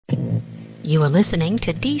You are listening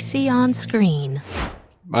to DC On Screen.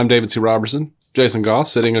 I'm David C. Robertson. Jason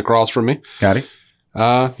Goss sitting across from me. Howdy.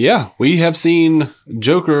 Yeah, we have seen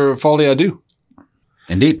Joker Folie, Deux.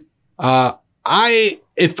 Indeed.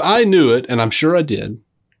 If I knew it, and I'm sure I did.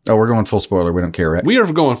 Oh, we're going full spoiler. We don't care, right? We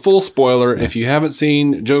are going full spoiler. Yeah. If you haven't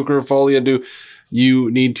seen Joker Folie, Deux, you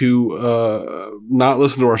need to not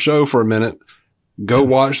listen to our show for a minute. Go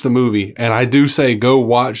watch the movie. And I do say go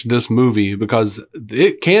watch this movie because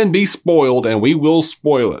it can be spoiled and we will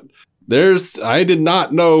spoil it. I did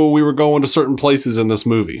not know we were going to certain places in this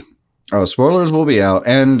movie. Oh, spoilers will be out,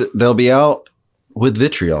 and they'll be out with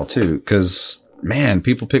vitriol too, because man,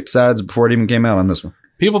 people picked sides before it even came out on this one.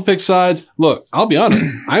 People pick sides. Look, I'll be honest.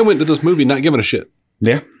 I went to this movie not giving a shit.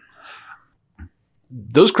 Yeah.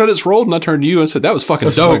 Those credits rolled, and I turned to you and said, "That was fucking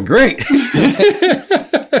dope, great."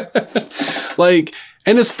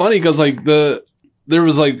 And it's funny because there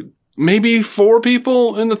was maybe 4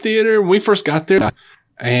 people in the theater when we first got there.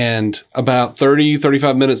 And about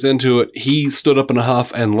 35 minutes into it, he stood up in a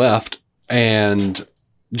huff and left. And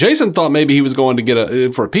Jason thought maybe he was going to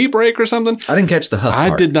get for a pee break or something. I didn't catch the huff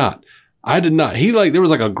part. I did not. There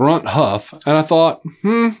was a grunt huff. And I thought,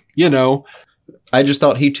 I just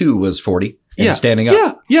thought he too was 40 and standing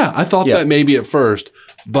up. Yeah. I thought that maybe at first.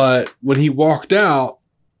 But when he walked out,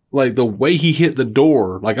 the way he hit the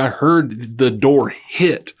door, I heard the door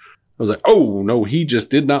hit. I was like, oh, no, he just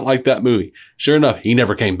did not like that movie. Sure enough, he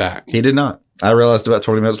never came back. He did not. I realized about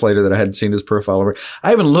 20 minutes later that I hadn't seen his profile.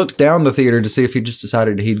 I even looked down the theater to see if he just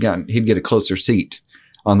decided he'd get a closer seat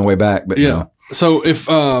on the way back. But no. So if,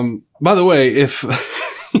 by the way, if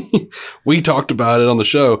we talked about it on the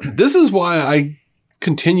show, this is why I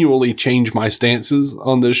continually change my stances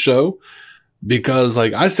on this show. Because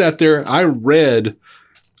I sat there, I read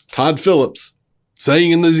Todd Phillips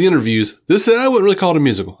saying in these interviews, I wouldn't really call it a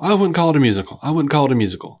musical. I wouldn't call it a musical. I wouldn't call it a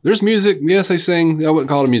musical. There's music. Yes, they sing. I wouldn't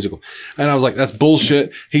call it a musical. And I was like, that's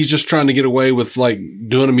bullshit. He's just trying to get away with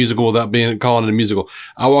doing a musical without calling it a musical.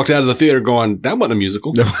 I walked out of the theater going, that wasn't a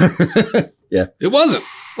musical. Yeah. It wasn't.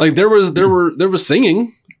 There was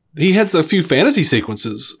singing. He had a few fantasy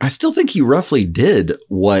sequences. I still think he roughly did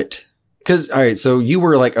what, all right, so you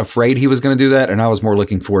were afraid he was going to do that. And I was more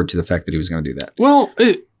looking forward to the fact that he was going to do that. Well,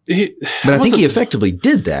 but I think he effectively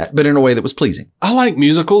did that, but in a way that was pleasing. I like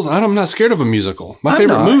musicals. I'm not scared of a musical. My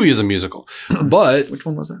favorite movie is a musical. But which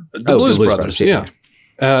one was that? The Blues Brothers. Yeah.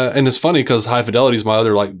 And it's funny because High Fidelity is my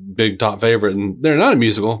other big top favorite, and they're not a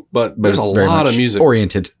musical, but there's a lot of music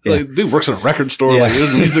oriented. Yeah. Dude works in a record store. Yeah.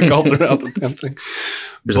 There's music all throughout the damn thing.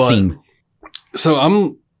 There's a theme. So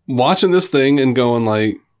I'm watching this thing and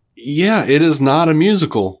going yeah, it is not a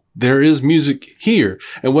musical. There is music here.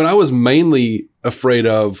 And what I was mainly afraid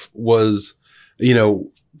of was,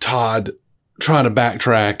 Todd trying to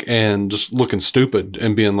backtrack and just looking stupid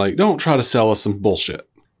and being don't try to sell us some bullshit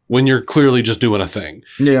when you're clearly just doing a thing.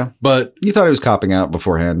 Yeah. But you thought he was copping out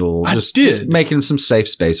beforehand. Just making some safe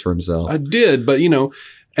space for himself. I did. But,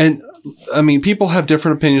 and I mean, people have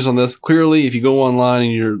different opinions on this. Clearly, if you go online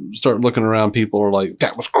and you start looking around, people are like,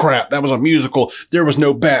 that was crap. That was a musical. There was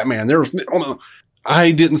no Batman.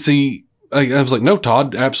 I didn't see. I was like, no,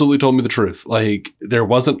 Todd absolutely told me the truth. There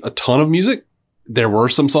wasn't a ton of music. There were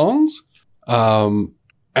some songs. But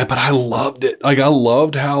I loved it. I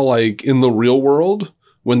loved how, in the real world,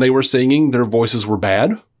 when they were singing, their voices were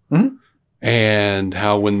bad. Mm-hmm. And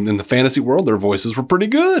how when in the fantasy world, their voices were pretty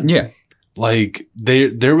good. Yeah.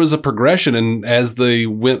 There was a progression. And as they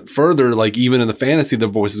went further, even in the fantasy, the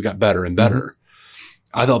voices got better and better.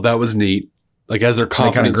 Mm-hmm. I thought that was neat. As their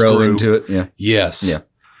confidence grew grew into it. Yeah. Yes. Yeah.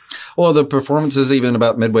 Well, the performances, even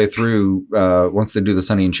about midway through, once they do the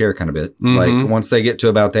Sonny and Cher kind of bit, mm-hmm. Once they get to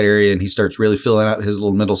about that area and he starts really filling out his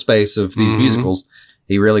little middle space of these mm-hmm. musicals,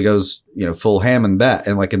 he really goes, full ham and bat.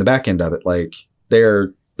 And in the back end of it, they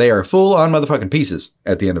are full on motherfucking pieces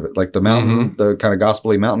at the end of it. The mountain, mm-hmm. the kind of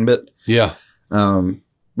gospel-y mountain bit. Yeah.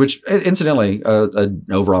 Which incidentally, an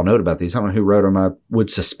overall note about these, I don't know who wrote them. I would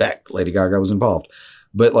suspect Lady Gaga was involved,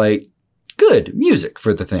 but good music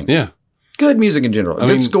for the thing. Yeah. Good music in general.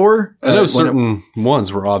 Good score. I know certain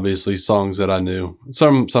ones were obviously songs that I knew.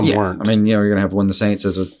 Some weren't. I mean, you're going to have When the Saints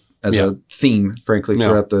as a theme, frankly,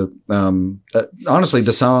 throughout the, honestly,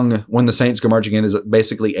 the song When the Saints Go Marching In is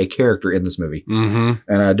basically a character in this movie.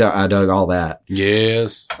 Mm-hmm. And I dug all that.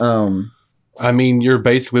 Yes. I mean, you're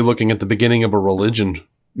basically looking at the beginning of a religion.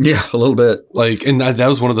 Yeah, a little bit. And that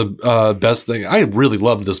was one of the best things. I really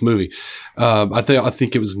loved this movie. I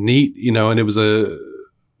think it was neat, and it was a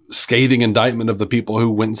scathing indictment of the people who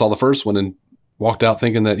went and saw the first one and walked out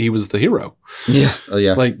thinking that he was the hero. Yeah. Oh,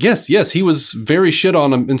 yeah. Like, yes, he was very shit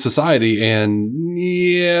on him in society. And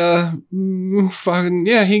fucking,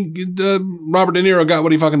 Robert De Niro got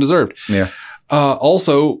what he fucking deserved. Yeah.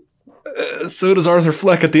 Also, so does Arthur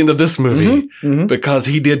Fleck at the end of this movie because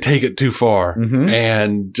he did take it too far.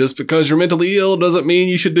 And just because you're mentally ill doesn't mean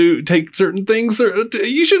you should take certain things.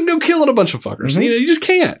 You shouldn't go killing a bunch of fuckers. You just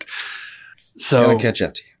can't. So it's gonna catch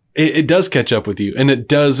up to you. It does catch up with you, and it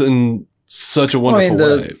does in such a wonderful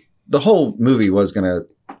way. The whole movie was going to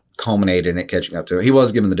culminate in it catching up to it. He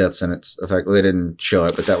was given the death sentence. In fact, they didn't show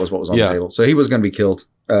it, but that was what was on the table. So he was going to be killed,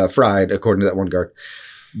 fried, according to that one guard.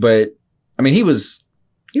 But I mean, he was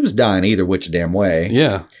dying either which damn way.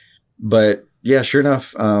 Yeah. But yeah, sure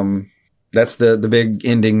enough, that's the big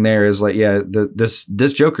ending there is like,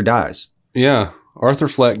 this Joker dies. Yeah. Arthur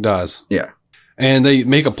Fleck dies. Yeah. And they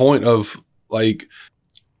make a point of like,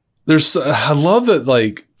 I love that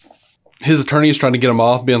like his attorney is trying to get him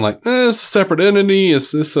off being like, it's a separate entity.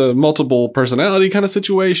 It's a multiple personality kind of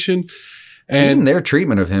situation. And even their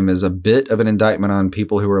treatment of him is a bit of an indictment on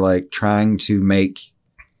people who are like trying to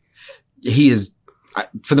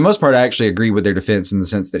for the most part, I actually agree with their defense in the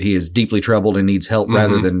sense that he is deeply troubled and needs help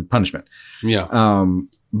rather than punishment. Yeah.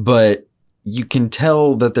 But you can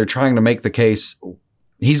tell that they're trying to make the case.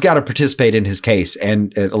 He's got to participate in his case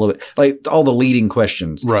and a little bit like all the leading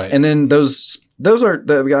questions. Right. And then those are,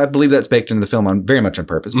 I believe that's baked into the film very much on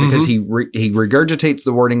purpose because he regurgitates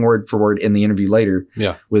the wording word for word in the interview later.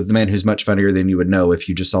 Yeah. With the man who's much funnier than you would know if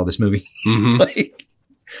you just saw this movie.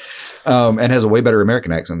 And has a way better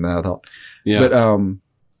American accent than I thought. Yeah.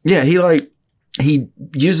 But, he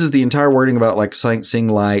uses the entire wording about like seeing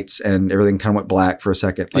lights and everything kind of went black for a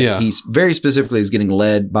second. Like he's very specifically is getting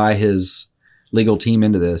led by his legal team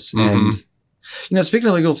into this. And, speaking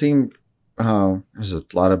of legal team, there's a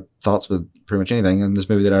lot of thoughts with pretty much anything in this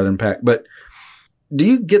movie that I'd unpack. But do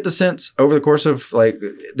you get the sense over the course of like,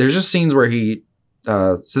 there's just scenes where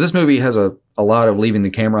so this movie has a lot of leaving the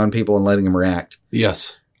camera on people and letting them react.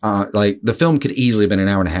 Yes. Like the film could easily have been an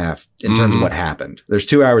hour and a half in terms of what happened. There's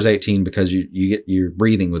 2 hours 18 because you're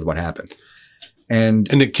breathing with what happened. And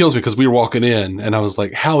it kills me because we were walking in and I was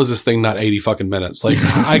like, how is this thing not 80 fucking minutes? Like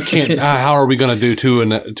I can't, how are we going to do 2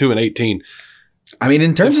 and 18? I mean,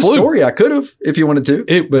 in terms of story, I could have, if you wanted to.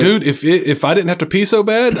 Dude, if I didn't have to pee so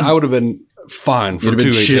bad, I would have been fine for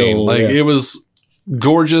 2:18. Like it was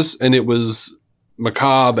gorgeous and it was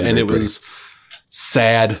macabre and it was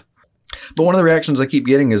sad. But one of the reactions I keep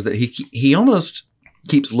getting is that he almost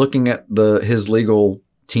keeps looking at his legal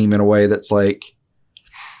team in a way that's like,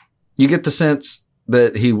 you get the sense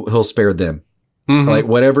that he'll spare them. Like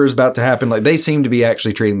whatever is about to happen, like they seem to be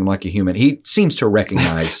actually treating him like a human. He seems to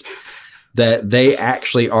recognize that they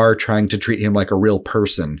actually are trying to treat him like a real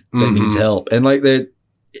person that needs help. And like that,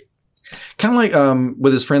 kind of like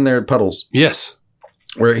with his friend there at Puddles. Yes.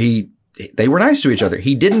 Where they were nice to each other.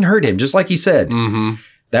 He didn't hurt him, just like he said.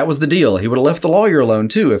 That was the deal. He would have left the lawyer alone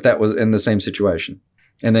too if that was in the same situation.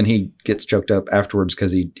 And then he gets choked up afterwards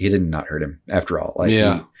because he did not hurt him after all.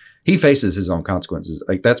 Like he faces his own consequences.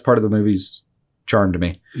 Like that's part of the movie's charm to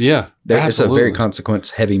me. Yeah. It's a very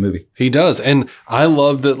consequence heavy movie. He does. And I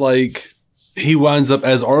love that like he winds up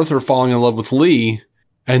as Arthur falling in love with Lee.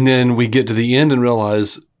 And then we get to the end and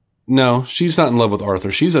realize, no, she's not in love with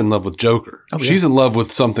Arthur. She's in love with Joker. Oh, yeah. She's in love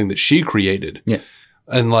with something that she created. Yeah.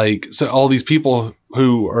 And like, so all these people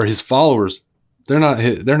who are his followers, they're not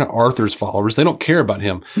Arthur's followers. They don't care about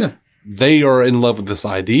him. No. They are in love with this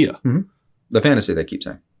idea. The fantasy, they keep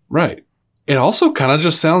saying. Right. It also kind of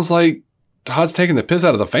just sounds like Todd's taking the piss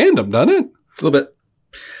out of the fandom, doesn't it? A little bit.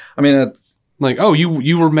 I mean, like, oh,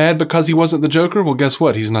 you were mad because he wasn't the Joker? Well, guess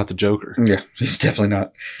what? He's not the Joker. Yeah, he's definitely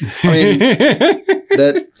not. I mean,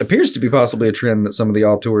 that appears to be possibly a trend that some of the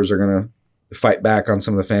auteurs are going to fight back on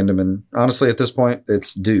some of the fandom. And honestly, at this point,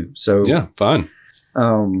 it's due. So yeah, fine.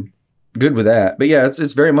 Good with that. But yeah,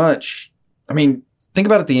 it's very much, I mean, think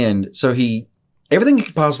about it at the end. So everything you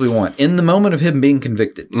could possibly want in the moment of him being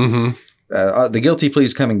convicted, the guilty plea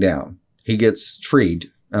is coming down. He gets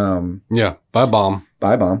freed. By bomb.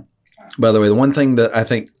 By bomb. By the way, the one thing that I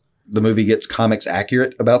think the movie gets comics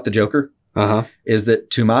accurate about the Joker is that,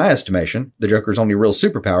 to my estimation, the Joker's only real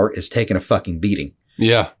superpower is taking a fucking beating.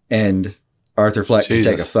 Yeah. And Arthur Fleck can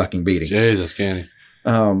take a fucking beating. Jesus, can he?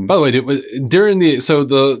 By the way, they're in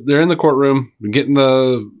the courtroom getting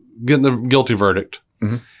the guilty verdict.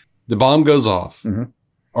 The bomb goes off.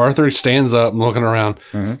 Arthur stands up and looking around.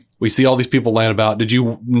 We see all these people laying about. Did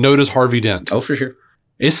you notice Harvey Dent? Oh, for sure.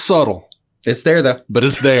 It's subtle. It's there though. But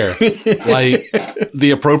it's there. Like the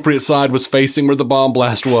appropriate side was facing where the bomb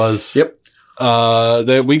blast was. Yep.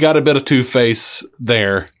 We got a bit of Two-Face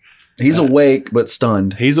there. He's awake, but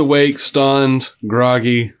stunned. He's awake, stunned,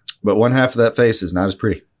 groggy. But one half of that face is not as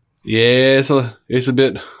pretty. Yeah, it's a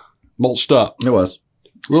bit mulched up. It was.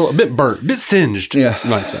 A bit burnt, a bit singed. Yeah.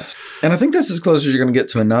 Nice. And I think that's as close as you're going to get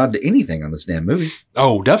to a nod to anything on this damn movie.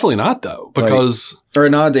 Oh, definitely not, though. Because... or a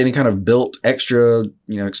nod to any kind of built extra,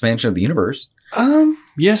 expansion of the universe.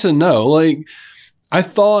 Yes and no. Like, I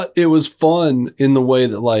thought it was fun in the way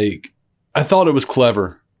that, like... I thought it was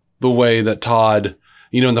clever. The way that Todd...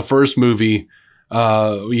 in the first movie,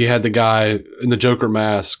 you had the guy in the Joker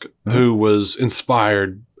mask who was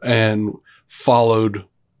inspired and followed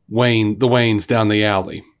the Waynes down the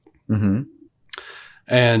alley. Mm-hmm.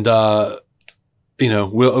 And,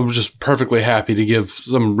 we're just perfectly happy to give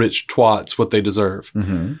some rich twats what they deserve.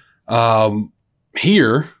 Mm-hmm.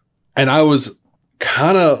 Here, and I was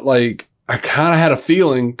kind of like, I kind of had a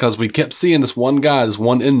feeling because we kept seeing this one guy, this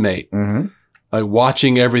one inmate, like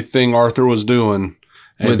watching everything Arthur was doing.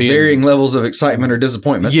 With varying levels of excitement or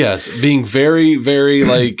disappointment. Yes. Being very, very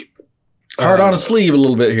like... hard on his sleeve a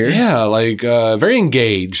little bit here. Yeah. Like, very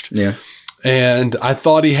engaged. Yeah. And I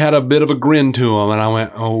thought he had a bit of a grin to him. And I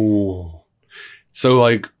went, oh. So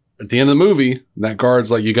like at the end of the movie, that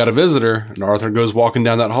guard's like, you got a visitor. And Arthur goes walking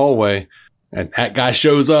down that hallway. And that guy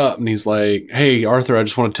shows up and he's like, hey, Arthur, I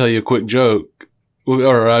just want to tell you a quick joke.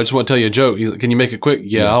 Or I just want to tell you a joke. He's like, can you make it quick?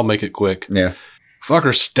 Yeah, I'll make it quick. Yeah.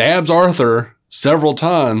 Fucker stabs Arthur several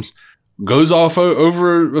times, goes off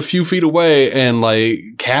over a few feet away, and like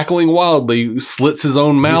cackling wildly, slits his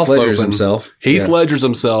own mouth open. Heath Ledgers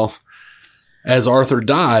himself as Arthur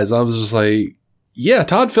dies. I was just like, yeah,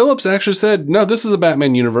 Todd Phillips actually said, no, this is a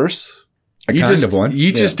Batman universe. You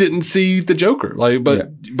just didn't see the Joker. Like,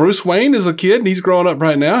 but Bruce Wayne is a kid and he's growing up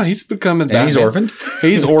right now. He's becoming Batman. He's orphaned.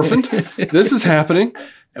 He's orphaned. This is happening.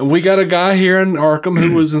 And we got a guy here in Arkham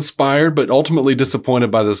who was inspired, but ultimately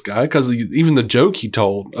disappointed by this guy because even the joke he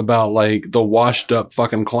told about like the washed up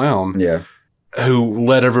fucking clown who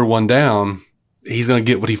let everyone down, he's going to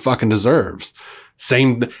get what he fucking deserves.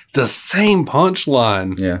 The same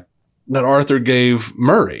punchline that Arthur gave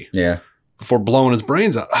Murray before blowing his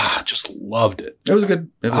brains out. I just loved it. It was a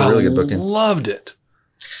really good bookend. Loved it.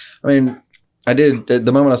 I mean, I did.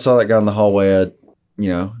 The moment I saw that guy in the hallway,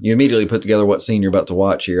 you immediately put together what scene you're about to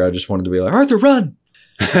watch here. I just wanted to be like, Arthur, run.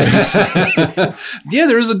 Yeah,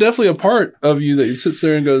 there is definitely a part of you that sits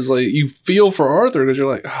there and goes like, you feel for Arthur because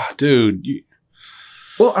you're like, dude.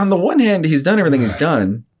 Well, on the one hand, he's done everything he's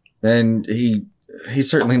done, and he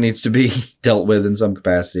certainly needs to be dealt with in some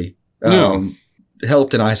capacity.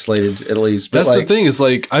 Helped and isolated at least. But that's the thing is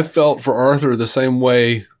like, I felt for Arthur the same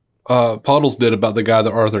way Puddles did about the guy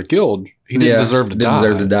that Arthur killed. He didn't deserve to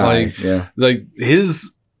die. Like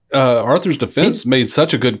his Arthur's defense made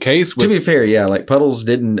such a good case. To be fair, like Puddles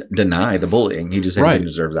didn't deny the bullying. He just said he didn't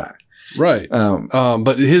deserve that. Right.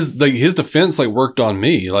 But his defense like worked on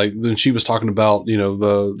me. Like when she was talking about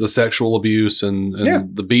the sexual abuse and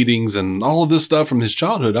the beatings and all of this stuff from his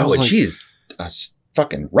childhood. I was like, she's a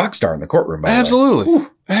fucking rock star in the courtroom. Absolutely,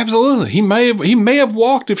 absolutely. He may have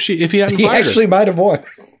walked if he hadn't. He actually might have walked.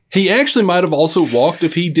 He actually might have also walked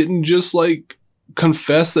if he didn't just like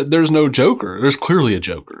confess that there's no Joker. There's clearly a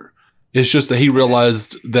Joker. It's just that he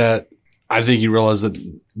realized that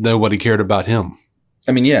nobody cared about him.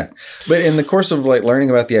 I mean, yeah. But in the course of like learning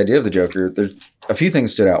about the idea of the Joker, there's a few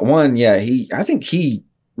things stood out. One, I think he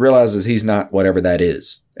realizes he's not whatever that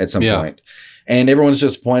is at some point. And everyone's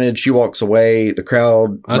disappointed. She walks away. The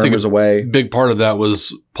crowd murmurs away. Big part of that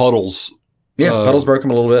was Puddles. Yeah, Puddles broke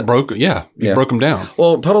him a little bit. Broke him down.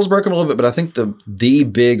 Well, Puddles broke him a little bit, but I think the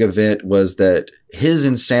big event was that his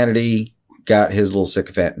insanity got his little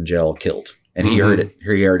sycophant in jail killed, and he heard it.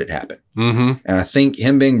 He heard it happen. Mm-hmm. And I think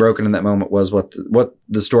him being broken in that moment was what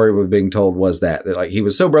the story was being told was that like he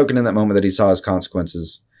was so broken in that moment that he saw his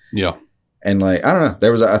consequences. Yeah. And like I don't know,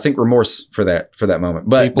 there was I think remorse for that moment.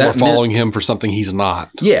 But people are following him for something he's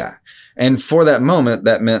not. Yeah, and for that moment,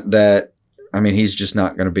 that meant that he's just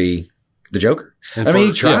not going to be the Joker.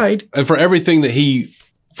 He tried. And for everything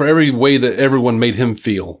for every way that everyone made him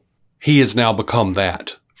feel, he has now become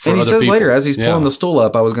that. And he says later, as he's pulling the stool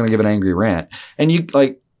up, I was going to give an angry rant. And you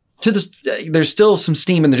like there's still some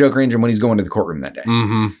steam in the Joker engine when he's going to the courtroom that day.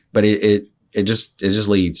 Mm-hmm. But it just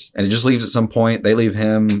leaves, and it just leaves at some point. They leave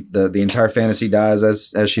him. The entire fantasy dies,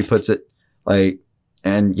 as she puts it. Like,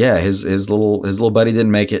 and his little buddy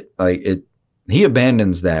didn't make it. Like he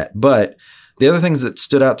abandons that. But the other things that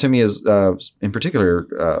stood out to me is, in particular,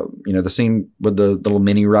 the scene with the little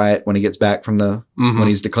mini riot when he gets back from when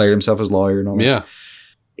he's declared himself as lawyer and all that. Yeah.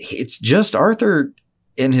 It's just Arthur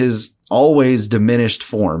in his always diminished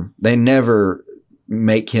form. They never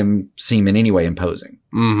make him seem in any way imposing.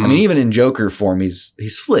 I mean, even in Joker form, he's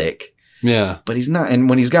slick. Yeah. But he's not. And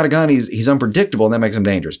when he's got a gun, he's unpredictable, and that makes him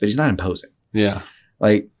dangerous. But he's not imposing. Yeah.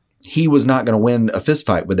 Like, he was not going to win a fist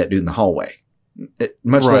fight with that dude in the hallway.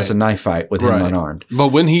 Much less a knife fight with him unarmed. But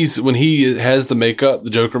when he has the makeup, the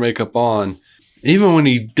Joker makeup on, even when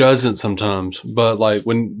he doesn't sometimes, but like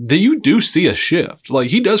you do see a shift. Like,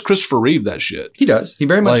 he does Christopher Reeve that shit. He does. He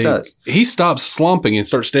very much does. He stops slumping and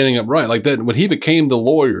starts standing upright. Like that, when he became the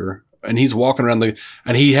lawyer and he's walking around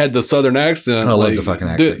and he had the Southern accent. I love the fucking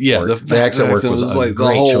accent. The accent work was like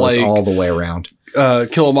the whole choice all the way around.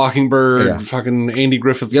 Kill a Mockingbird, fucking Andy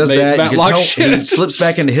Griffith. He does that. He slips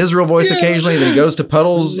back into his real voice occasionally. Then he goes to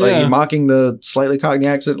Puddles, like mocking the slightly Cockney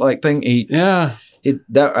accent like thing.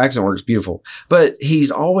 That accent works beautiful. But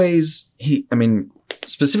he's always,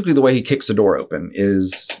 specifically the way he kicks the door open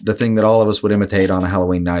is the thing that all of us would imitate on a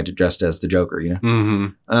Halloween night dressed as the Joker, you know?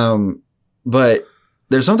 Mm-hmm. But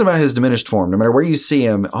there's something about his diminished form. No matter where you see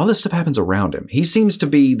him, all this stuff happens around him. He seems to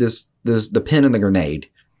be the pin in the grenade.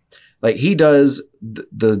 Like, he does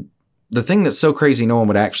the thing that's so crazy no one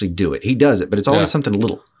would actually do it. He does it, but it's always something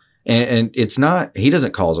little. And it's not, he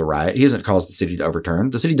doesn't cause a riot. He doesn't cause the city to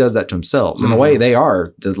overturn. The city does that to themselves. In a way, they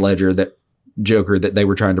are the ledger that Joker that they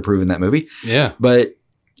were trying to prove in that movie. Yeah. But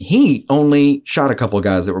he only shot a couple of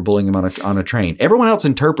guys that were bullying him on a train. Everyone else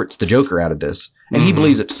interprets the Joker out of this, and he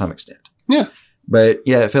believes it to some extent. Yeah. But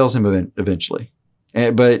yeah, it fails him eventually.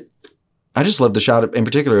 But I just love the shot in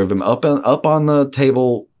particular of him up on the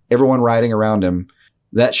table, everyone riding around him.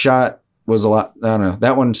 That shot was a lot. I don't know.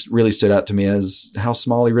 That one really stood out to me as how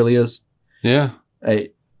small he really is. Yeah.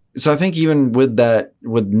 So I think even with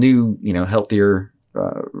new, healthier,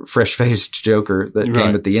 fresh-faced Joker that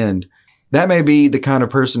came at the end, that may be the kind of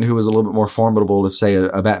person who was a little bit more formidable if, say,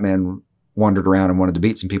 a Batman wandered around and wanted to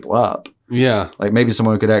beat some people up. Yeah. Like, maybe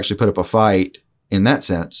someone could actually put up a fight in that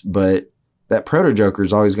sense. But that proto-Joker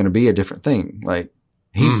is always going to be a different thing. Like,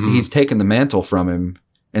 he's taken the mantle from him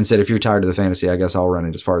and said, if you're tired of the fantasy, I guess I'll run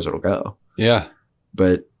it as far as it'll go. Yeah.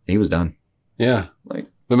 But he was done. Yeah. Like,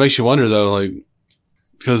 it makes you wonder, though, like,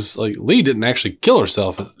 because, like, Lee didn't actually kill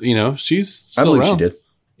herself. She's still around. I believe she did.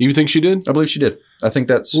 You think she did? I believe she did. I think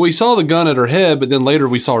that's... Well, we saw the gun at her head, but then later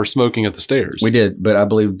we saw her smoking at the stairs. We did, but I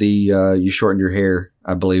believe the you shortened your hair,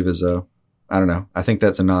 I believe is I don't know. I think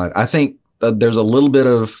that's a nod. I think there's a little bit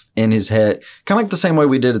of in his head, kind of like the same way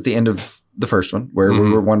we did at the end of the first one, where we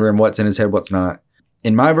were wondering what's in his head, what's not.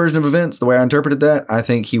 In my version of events, the way I interpreted that, I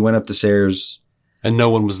think he went up the stairs. And no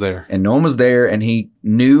one was there. And he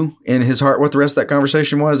knew in his heart what the rest of that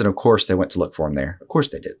conversation was. And of course, they went to look for him there. Of course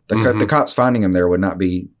they did. The cops finding him there would not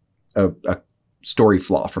be a story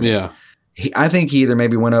flaw for me. Yeah. I think he either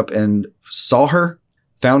maybe went up and saw her,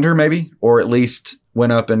 found her maybe, or at least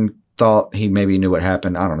went up and thought he maybe knew what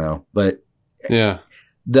happened. I don't know. But yeah,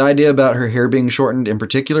 the idea about her hair being shortened in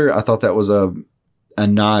particular, I thought that was a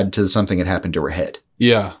nod to something that happened to her head.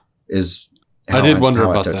 Yeah. I did wonder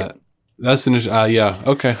about that. That's an yeah.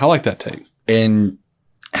 Okay. I like that take.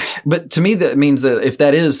 But to me, that means that if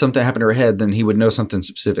that is something that happened to her head, then he would know something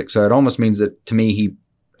specific. So it almost means that to me, he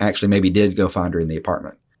actually maybe did go find her in the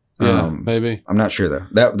apartment. Yeah, maybe. I'm not sure though.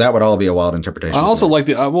 That would all be a wild interpretation. I also like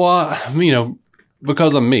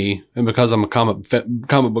because I'm me and because I'm a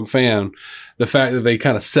comic book fan, the fact that they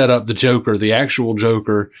kind of set up the Joker, the actual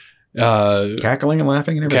Joker, cackling and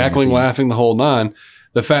laughing and everything. Laughing the whole nine.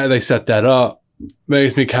 The fact that they set that up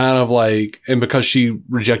makes me kind of like, and because she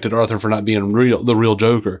rejected Arthur for not being the real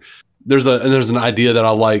Joker, there's an idea that I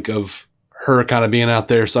like of her kind of being out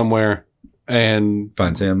there somewhere and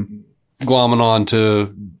finds him glomming on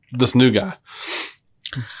to this new guy.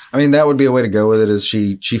 I mean, that would be a way to go with it. Is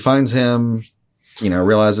she finds him,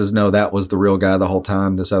 realizes no, that was the real guy the whole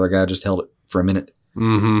time. This other guy just held it for a minute.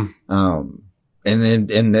 Mm-hmm.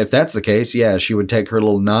 And if that's the case, yeah, she would take her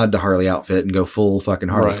little nod to Harley outfit and go full fucking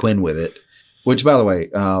Harley Quinn with it. Which, by the way,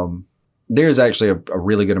 there's actually a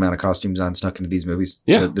really good amount of costume design snuck into these movies.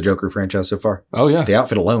 Yeah. The Joker franchise so far. Oh, yeah. The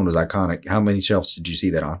outfit alone was iconic. How many shelves did you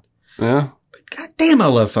see that on? Yeah. But goddamn, I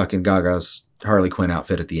love fucking Gaga's Harley Quinn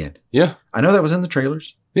outfit at the end. Yeah. I know that was in the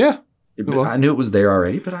trailers. Yeah. I knew it was there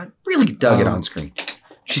already, but I really dug it on screen.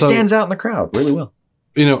 She stands out in the crowd really well.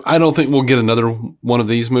 I don't think we'll get another one of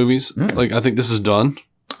these movies. Mm. Like, I think this is done.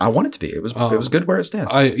 I want it to be. It was good where it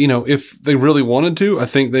stands. If they really wanted to, I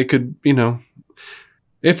think they could,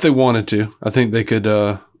 if they wanted to, I think they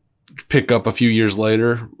could pick up a few years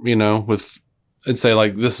later, and say,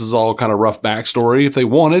 like, this is all kind of rough backstory if they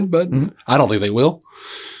wanted, but I don't think they will.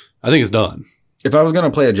 I think it's done. If I was going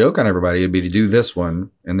to play a joke on everybody, it'd be to do this one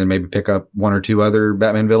and then maybe pick up one or two other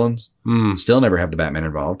Batman villains, still never have the Batman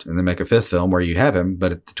involved, and then make a fifth film where you have him,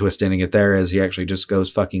 but the twist ending it there is he actually just goes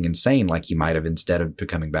fucking insane like he might have instead of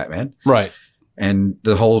becoming Batman. Right. And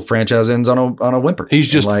the whole franchise ends on a whimper. He's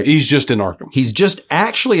just in Arkham. He's just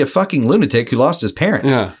actually a fucking lunatic who lost his parents.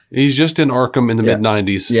 Yeah. He's just in Arkham in the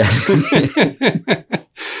mid-90s. Yeah.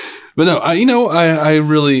 But no, I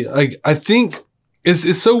really I think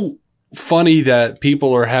it's so funny that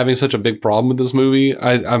people are having such a big problem with this movie.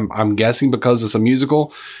 I'm guessing because it's a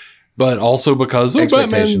musical, but also because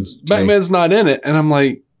Batman's not in it. And I'm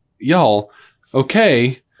like, y'all,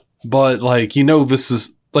 okay, but like, this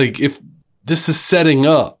is like, if this is setting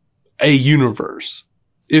up a universe,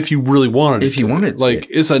 if you really wanted it. Like,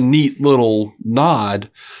 it's a neat little nod.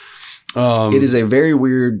 It is a very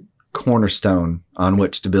weird cornerstone on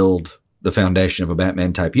which to build the foundation of a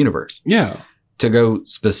Batman type universe. Yeah. To go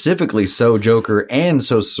specifically so Joker and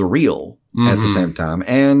so surreal at the same time.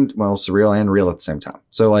 And, well, surreal and real at the same time.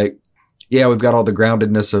 So, like, yeah, we've got all the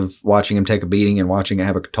groundedness of watching him take a beating and watching it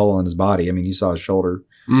have a toll on his body. I mean, you saw his shoulder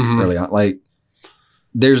early on. Like,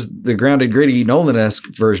 there's the grounded, gritty,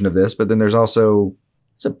 Nolan-esque version of this, but then there's also,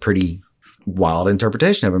 it's a pretty wild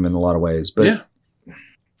interpretation of him in a lot of ways. But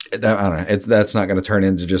I don't know. That's not going to turn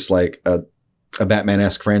into just like a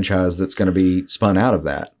Batman-esque franchise that's going to be spun out of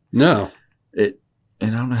that. No. And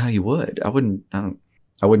I don't know how you would. I wouldn't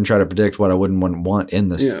try to predict what I wouldn't want in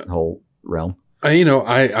this whole realm.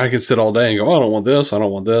 I could sit all day and go, oh, I don't want this. I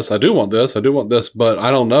don't want this. I do want this. I do want this, but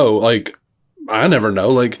I don't know. Like, I never know.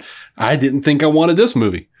 Like, I didn't think I wanted this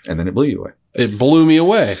movie. And then it blew you away. It blew me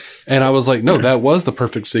away. And I was like, no, that was the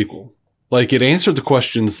perfect sequel. Like, it answered the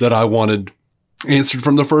questions that I wanted answered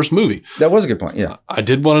from the first movie. That was a good point. Yeah. I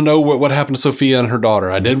did want to know what happened to Sophia and her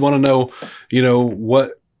daughter. I did want to know,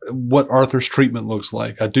 what Arthur's treatment looks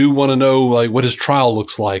like. I do want to know like what his trial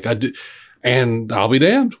looks like. And I'll be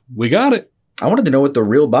damned. We got it. I wanted to know what the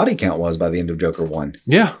real body count was by the end of Joker 1.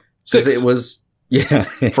 Yeah. 6. It was,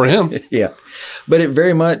 for him. Yeah. But it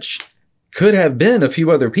very much could have been a few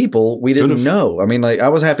other people we didn't know. I mean, like, I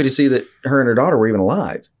was happy to see that her and her daughter were even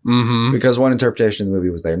alive. Because one interpretation of the movie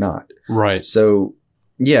was they're not. Right. So,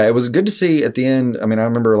 yeah, it was good to see at the end. I mean, I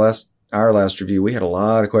remember our last review, we had a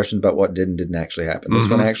lot of questions about what did and didn't actually happen. This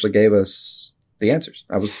one actually gave us the answers.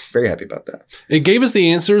 I was very happy about that. It gave us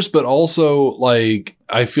the answers, but also, like,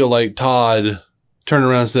 I feel like Todd turned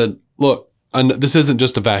around and said, look, this isn't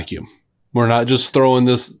just a vacuum. We're not just throwing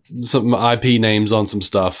some IP names on some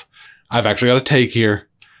stuff. I've actually got a take here.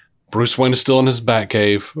 Bruce Wayne is still in his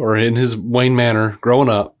Batcave or in his Wayne Manor growing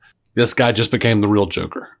up. This guy just became the real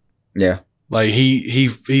Joker. Yeah. Like he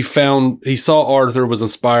saw Arthur, was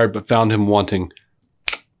inspired, but found him wanting,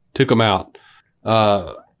 took him out.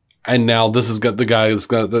 And now this is the guy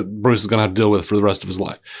that Bruce is going to have to deal with for the rest of his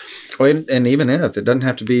life. Well, and even if it doesn't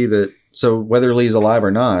have to be that, so whether Lee's alive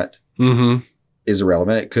or not is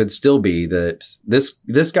irrelevant. It could still be that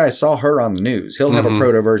this guy saw her on the news. He'll have a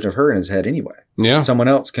proto version of her in his head anyway. Yeah. Someone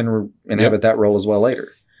else can inhabit that role as well later.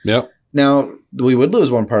 Yep. Now, we would lose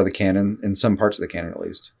one part of the canon, in some parts of the canon at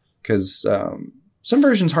least. Because some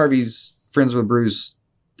versions Harvey's friends with Bruce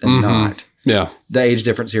and not. Yeah. The age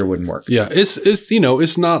difference here wouldn't work. Yeah. It's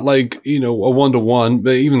it's not like, a 1-to-1,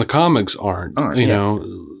 but even the comics aren't. You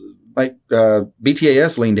know. Like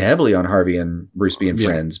BTAS leaned heavily on Harvey and Bruce being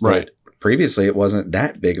friends. But previously it wasn't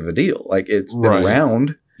that big of a deal. Like, it's been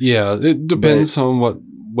around. Yeah. It depends on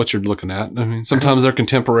what you're looking at. I mean, sometimes they're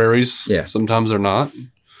contemporaries. Yeah. Sometimes they're not.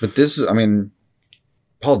 But this is, I mean,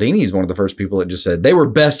 Paul Dini is one of the first people that just said they were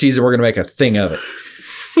besties and we're going to make a thing of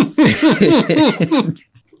it.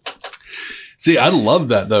 See, I love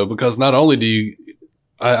that though, because not only do you,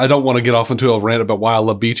 I don't want to get off into a rant about why I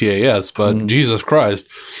love BTAS, but Jesus Christ,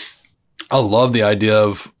 I love the idea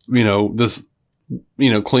of, this,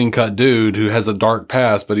 clean cut dude who has a dark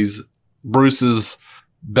past, but he's Bruce's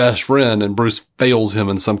best friend and Bruce fails him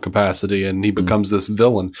in some capacity and he becomes this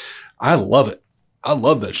villain. I love it. I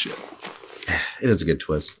love that shit. It is a good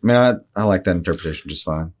twist. I mean, I like that interpretation just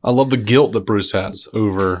fine. I love the guilt that Bruce has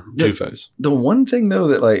over Two-Face. The one thing, though,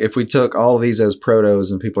 that like if we took all of these as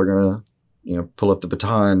protos and people are going to, pull up the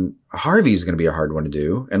baton, Harvey's going to be a hard one to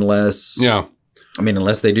do unless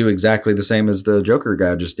they do exactly the same as the Joker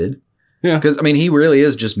guy just did. Yeah. Because, I mean, he really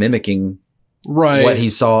is just mimicking what he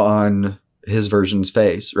saw on his version's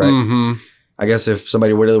face, right? Mm-hmm. I guess if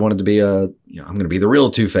somebody really wanted to be I'm going to be the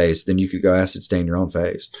real Two-Face, then you could go acid stain your own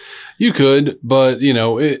face. You could, but you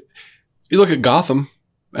look at Gotham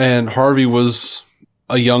and Harvey was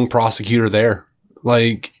a young prosecutor there,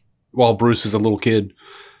 like while Bruce is a little kid.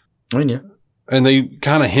 I mean, yeah. And they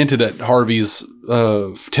kind of hinted at Harvey's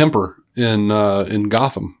temper in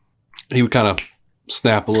Gotham. He would kind of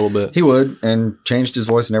snap a little bit. He would, and changed his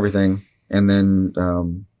voice and everything. And then,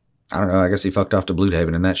 I don't know, I guess he fucked off to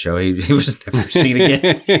Bloodhaven in that show. He was never seen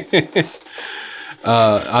again.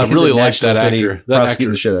 I really liked that actor.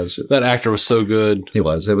 That actor was so good. He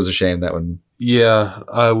was. It was a shame that one. Yeah,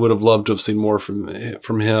 I would have loved to have seen more from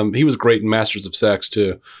him. He was great in Masters of Sex,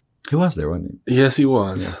 too. He was there, wasn't he? Yes, he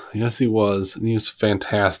was. Yeah. Yes, he was. And he was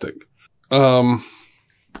fantastic. I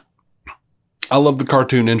love the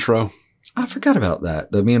cartoon intro. I forgot about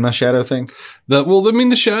that. The Me and My Shadow thing.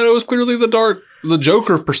 The Shadow is clearly the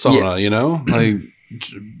Joker persona, you know? Like,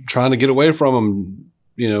 trying to get away from him,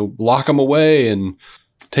 you know, lock him away and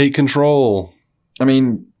take control. I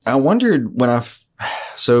mean, I wondered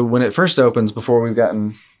so when it first opens, before we've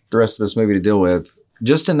gotten the rest of this movie to deal with,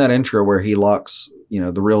 just in that intro where he locks, you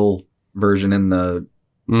know, the real version in the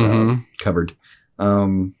cupboard,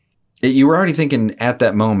 you were already thinking at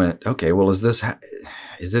that moment, okay, well, is this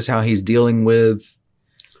how he's dealing with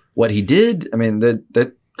what he did? I mean,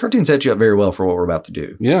 that cartoon set you up very well for what we're about to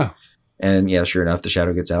do. Yeah. And yeah, sure enough, the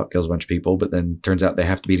Shadow gets out, kills a bunch of people, but then turns out they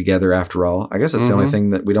have to be together after all. I guess that's the only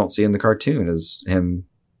thing that we don't see in the cartoon is him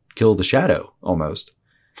kill the Shadow almost.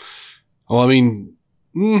 Well, I mean,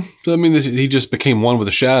 he just became one with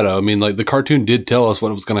the Shadow. I mean, like, the cartoon did tell us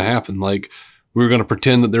what was going to happen. Like, we were going to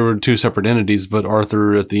pretend that there were two separate entities, but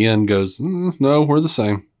Arthur at the end goes, no, we're the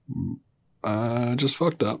same. I just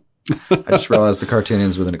fucked up. I just realized the cartoon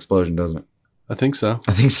ends with an explosion, doesn't it? I think so.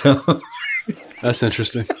 That's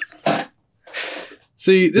interesting.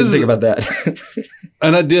 See, think about that.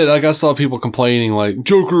 And I did. Like, I saw people complaining, like,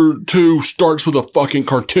 Joker 2 starts with a fucking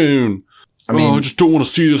cartoon. I mean, I just don't want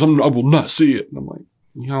to see this. I will not see it. And I'm like,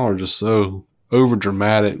 y'all are just so over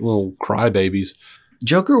dramatic little crybabies.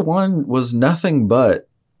 Joker 1 was nothing but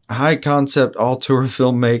high concept auteur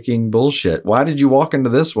filmmaking bullshit. Why did you walk into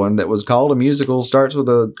this one that was called a musical, starts with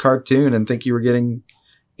a cartoon, and think you were getting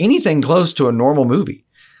anything close to a normal movie?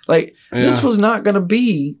 Like, this was not going to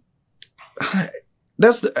be.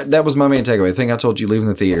 That was my main takeaway. The thing I told you leaving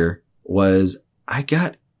the theater was I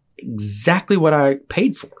got exactly what I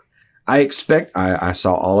paid for. I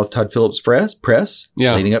saw all of Todd Phillips' press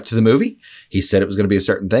leading up to the movie. He said it was going to be a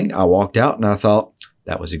certain thing. I walked out and I thought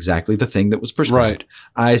that was exactly the thing that was prescribed.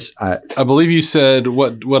 Right. I believe you said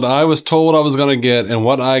what I was told I was going to get and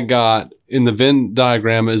what I got in the Venn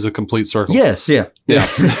diagram is a complete circle. Yes. Yeah.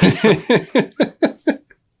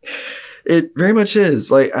 It very much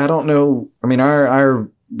is. Like, I don't know. I mean, our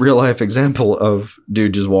real life example of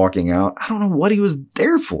dude just walking out, I don't know what he was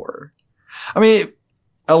there for. I mean,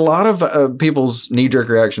 a lot of people's knee-jerk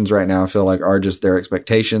reactions right now, I feel like, are just their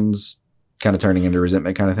expectations kind of turning into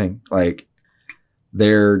resentment kind of thing. Like,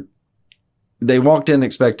 they walked in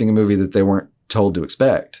expecting a movie that they weren't told to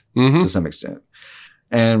expect to some extent.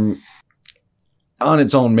 And on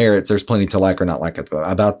its own merits, there's plenty to like or not like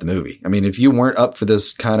about the movie. I mean, if you weren't up for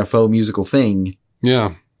this kind of faux musical thing,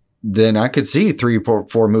 then I could see 3 or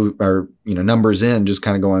 4 numbers in just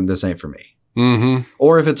kind of going, this ain't for me.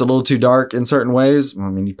 Or if it's a little too dark in certain ways, I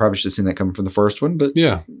mean, you probably should have seen that coming from the first one, but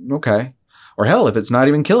okay. Or hell, if it's not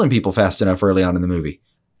even killing people fast enough early on in the movie,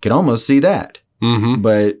 could almost see that.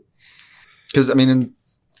 But because I mean, in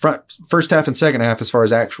first half and second half, as far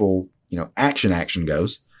as actual, action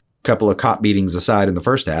goes, a couple of cop beatings aside in the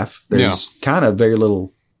first half, there's kind of very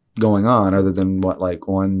little going on other than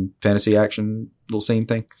one fantasy action little scene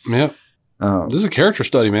thing. Yeah. This is a character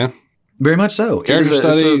study, man. Very much so. Character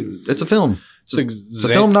study. It's a film. It's a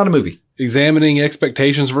film, not a movie. Examining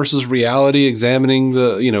expectations versus reality, examining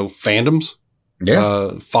the, fandoms,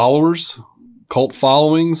 followers, cult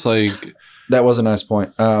followings. Like, that was a nice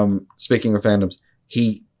point. Speaking of fandoms,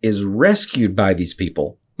 he is rescued by these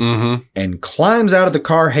people and climbs out of the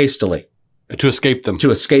car hastily. To escape them.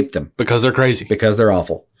 Because they're crazy. Because they're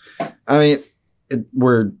awful. I mean,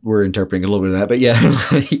 we're interpreting a little bit of that, but yeah,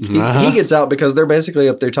 he gets out because they're basically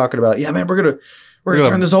up there talking about, yeah, man, we're gonna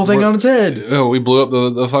turn this whole thing on its head. Oh, we blew up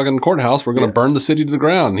the fucking courthouse. We're gonna burn the city to the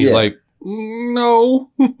ground. And he's like,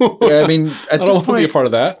 no. Yeah, I mean, I don't want to be a part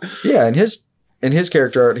of that. Yeah, and his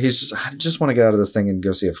character art, I just want to get out of this thing and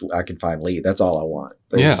go see if I can find Lee. That's all I want.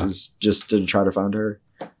 It's just to try to find her.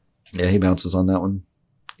 Yeah, he bounces on that one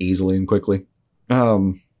easily and quickly.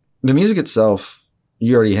 The music itself,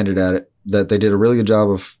 you already hinted at it, that they did a really good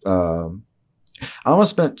job of, I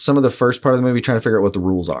almost spent some of the first part of the movie trying to figure out what the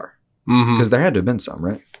rules are. Because there had to have been some,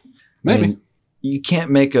 right? Maybe. I mean, you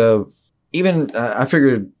can't make I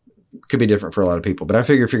figured it could be different for a lot of people, but I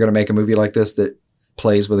figure if you're going to make a movie like this that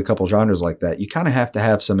plays with a couple genres like that, you kind of have to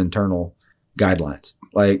have some internal guidelines.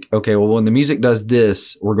 Like, okay, well, when the music does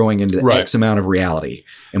this, we're going into X amount of reality.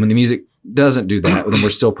 And when the music doesn't do that, then we're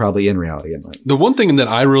still probably in reality. The one thing that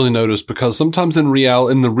I really noticed, because sometimes in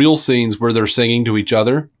the real scenes where they're singing to each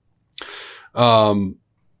other,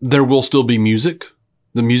 there will still be music,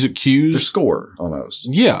 the music cues. The score, almost.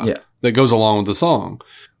 Yeah. That goes along with the song.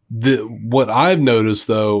 What I've noticed,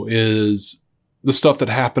 though, is the stuff that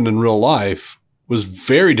happened in real life was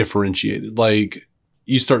very differentiated. Like,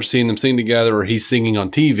 you start seeing them sing together, or he's singing on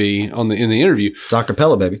TV in the interview. It's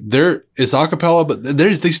acapella, baby. It's acapella, but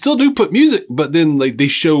they still do put music, but then like they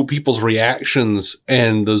show people's reactions,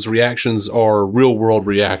 and those reactions are real world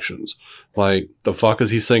reactions. Like, the fuck is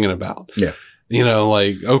he singing about? Yeah. You know,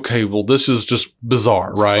 like, okay, well, this is just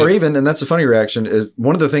bizarre, right? Or even, and that's a funny reaction, is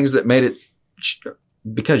one of the things that made it,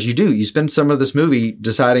 because you spend some of this movie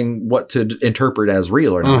deciding what to interpret as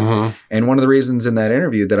real or not. Uh-huh. And one of the reasons in that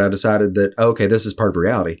interview that I decided that, okay, this is part of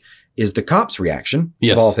reality, is the cop's reaction,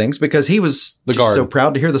 of all things, because he was so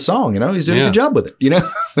proud to hear the song, he's doing a good job with it,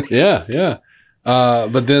 Yeah.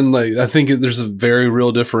 But then, like, I think there's a very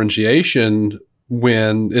real differentiation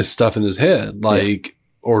when it's stuff in his head, like,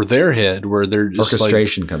 or their head, where they're just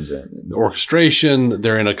orchestration comes in. The orchestration,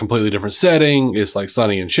 they're in a completely different setting. It's like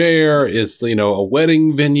Sonny and Cher. It's, a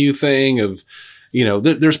wedding venue thing of,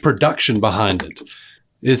 there's production behind it.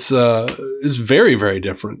 It's very, very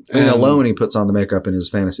different. And alone, he puts on the makeup in his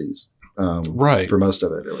fantasies. Right. For most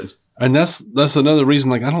of it, at least. And that's another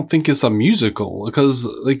reason, like, I don't think it's a musical, because,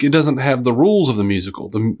 like, it doesn't have the rules of the musical.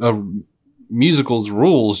 The musical's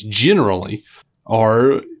rules generally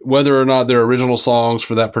are, whether or not they're original songs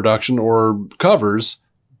for that production or covers,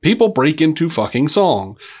 people break into fucking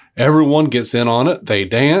song. Everyone gets in on it. They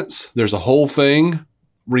dance. There's a whole thing.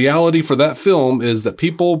 Reality for that film is that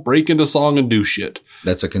people break into song and do shit.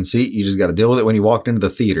 That's a conceit. You just got to deal with it when you walked into the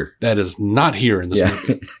theater. That is not here in this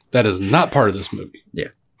movie. That is not part of this movie. Yeah.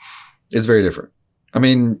 It's very different. I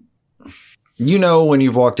mean, when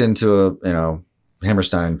you've walked into a,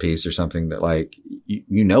 Hammerstein piece or something that, like,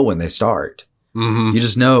 when they start. Mm-hmm. You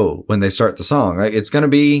just know when they start the song. Like, it's going to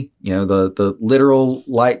be, the literal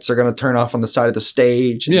lights are going to turn off on the side of the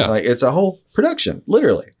stage. And, like, it's a whole production,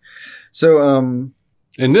 literally. So,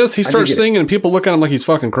 in this, he starts singing and people look at him like he's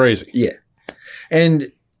fucking crazy. Yeah. And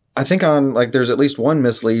I think there's at least one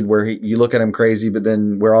mislead where you look at him crazy, but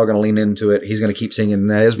then we're all going to lean into it. He's going to keep singing, and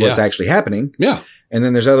that is what's actually happening. Yeah. And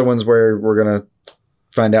then there's other ones where we're going to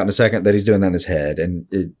find out in a second that he's doing that in his head. And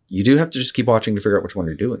you do have to just keep watching to figure out which one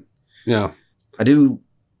you're doing. Yeah. I do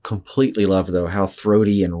completely love, though, how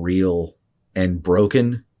throaty and real and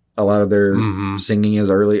broken a lot of their singing is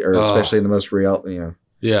early, or especially in the most real,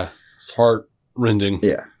 Yeah. It's heart-rending.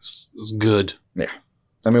 Yeah. It's good. Yeah.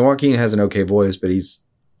 I mean, Joaquin has an okay voice, but he's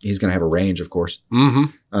going to have a range, of course.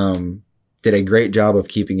 Mm-hmm. Did a great job of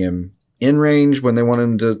keeping him in range when they want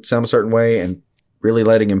him to sound a certain way, and really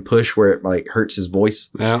letting him push where it, like, hurts his voice.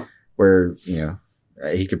 Yeah. Where,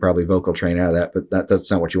 he could probably vocal train out of that, but that's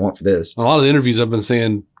not what you want for this. A lot of the interviews I've been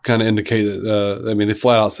seeing kind of indicate that, they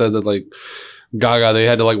flat out said that, like, Gaga, they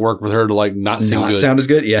had to, like, work with her to, like, not sing good. Sound as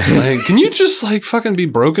good? Yeah. Like, can you just, like, fucking be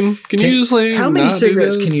broken? Can you just, like, how many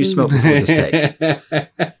cigarettes can you smoke before this take?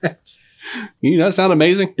 Can you not sound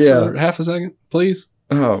amazing? Yeah. For half a second, please?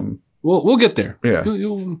 We'll get there. Yeah.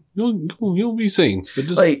 You'll be seen. But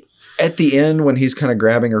just, like, at the end when he's kind of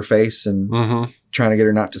grabbing her face and trying to get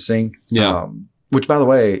her not to sing. Yeah. Which, by the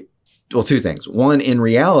way, well, two things. One, in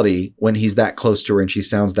reality, when he's that close to her and she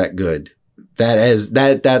sounds that good,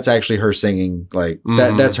 that's actually her singing. Like,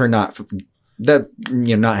 that's her not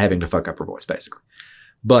having to fuck up her voice, basically.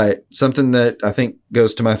 But something that I think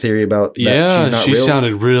goes to my theory about that she's not she real.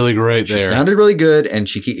 Sounded really great there. She sounded really good, and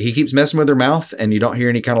he keeps messing with her mouth, and you don't hear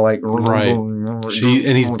any kind of, like, right.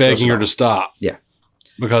 And he's begging her to stop. Yeah.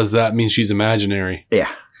 Because that means she's imaginary.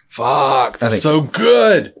 Yeah. Fuck. That's so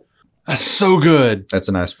good. That's so good. That's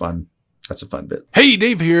a fun bit. Hey,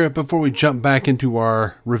 Dave here. Before we jump back into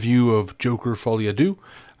our review of Joker Folie, Deux,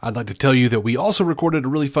 I'd like to tell you that we also recorded a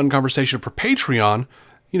really fun conversation for Patreon.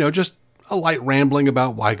 Just a light rambling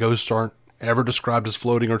about why ghosts aren't ever described as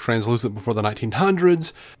floating or translucent before the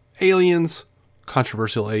 1900s, aliens,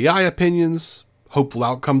 controversial AI opinions, hopeful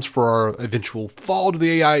outcomes for our eventual fall to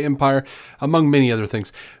the AI empire, among many other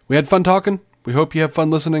things. We had fun talking. We hope you have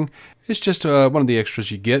fun listening. It's just one of the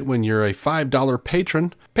extras you get when you're a $5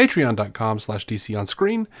 patron.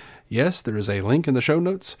 Patreon.com/DCOnScreen. Yes, there is a link in the show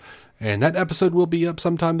notes. And that episode will be up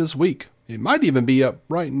sometime this week. It might even be up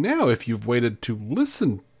right now if you've waited to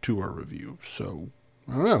listen to our review. So,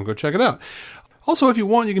 I don't know. Go check it out. Also, if you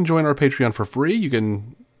want, you can join our Patreon for free. You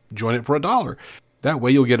can join it for $1. That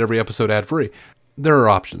way you'll get every episode ad-free. There are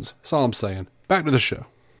options. That's all I'm saying. Back to the show.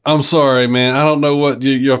 I'm sorry, man. I don't know what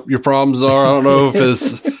your problems are. I don't know if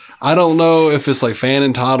it's... I don't know if it's like fan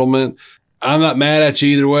entitlement. I'm not mad at you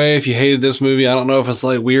either way. If you hated this movie, I don't know if it's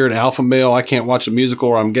like weird alpha male. I can't watch a musical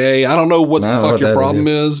or I'm gay. I don't know what the fuck your problem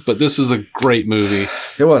is, but this is a great movie.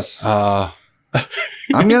 It was.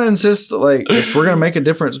 I'm going to insist that, like, if we're going to make a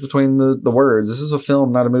difference between the words, this is a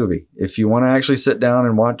film, not a movie. If you want to actually sit down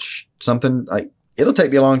and watch something, like, it'll take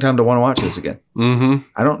me a long time to want to watch this again. Mm-hmm.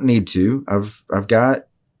 I don't need to. I've got,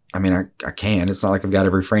 I mean, I can. It's not like I've got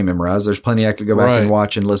every frame memorized. There's plenty I could go back and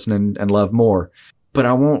watch and listen and love more. But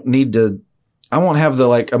I won't have the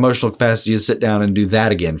like emotional capacity to sit down and do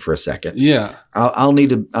that again for a second. Yeah. I'll need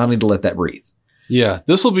to let that breathe. Yeah.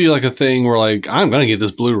 This will be like a thing where like, I'm going to get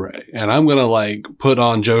this Blu-ray and I'm going to like put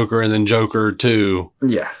on Joker and then Joker 2.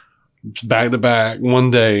 Yeah. Back to back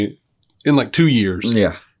one day in like 2 years.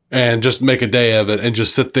 Yeah. And just make a day of it and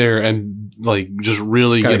just sit there and like, just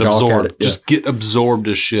really kinda get absorbed. Yeah. Just get absorbed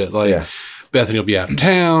as shit. Like Bethany will be out of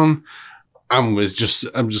town. I'm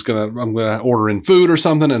gonna order in food or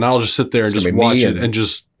something, and I'll just sit there and just watch it and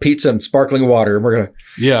just pizza and sparkling water. And we're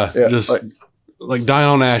gonna just like die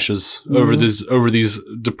on ashes over these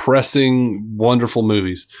depressing, wonderful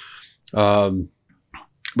movies. But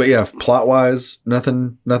yeah, plot wise,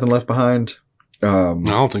 nothing left behind. I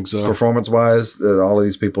don't think so. Performance wise, all of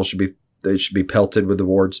these people should be pelted with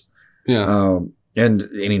awards. Yeah, and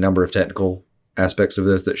any number of technical aspects of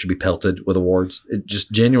this that should be pelted with awards. It's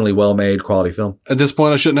just genuinely well-made quality film. At this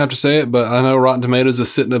point, I shouldn't have to say it, but I know Rotten Tomatoes is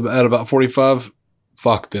sitting at about 45.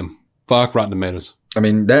 Fuck them. Fuck Rotten Tomatoes. I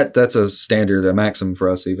mean, that's a standard, a maxim for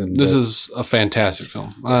us even. This is a fantastic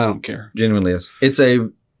film. I don't care. Genuinely is. It's like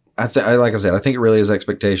I said, I think it really is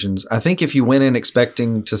expectations. I think if you went in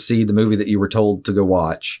expecting to see the movie that you were told to go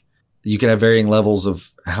watch, you can have varying levels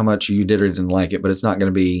of how much you did or didn't like it, but it's not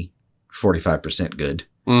going to be 45% good.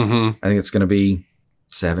 Mm-hmm. I think it's going to be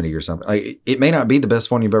 70 or something. Like, it may not be the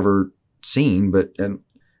best one you've ever seen, but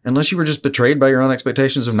unless you were just betrayed by your own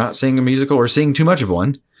expectations of not seeing a musical or seeing too much of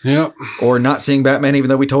one, or not seeing Batman, even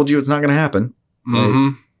though we told you it's not going to happen,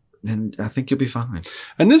 then I think you'll be fine.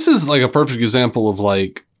 And this is like a perfect example of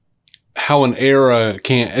like how an era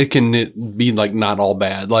can be like not all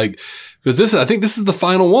bad. Like, because I think this is the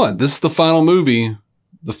final one. This is the final movie,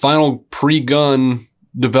 the final pre-Gunn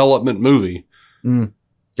development movie.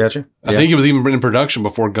 Gotcha. I think it was even in production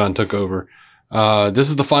before Gunn took over. This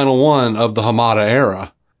is the final one of the Hamada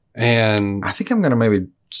era. And I think I'm going to maybe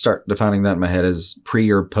start defining that in my head as pre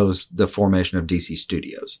or post the formation of DC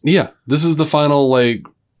Studios. Yeah. This is the final, like,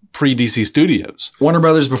 pre-DC Studios. Warner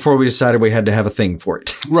Brothers, before we decided we had to have a thing for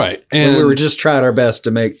it. Right. And we were just trying our best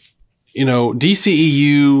to make,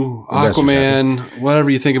 DCEU, Aquaman, whatever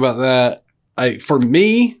you think about that. For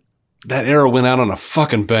me, that era went out on a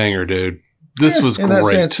fucking banger, dude. This was great. In that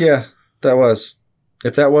sense, yeah, that was.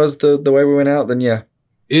 If that was the way we went out, then yeah.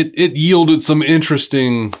 It yielded some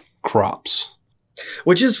interesting crops.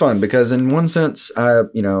 Which is fun because in one sense, I've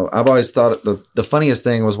always thought the funniest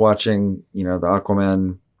thing was watching, the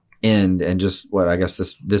Aquaman end and just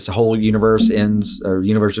this whole universe ends, or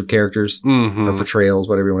universe of characters or portrayals,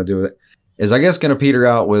 whatever you want to do with it, is I guess going to peter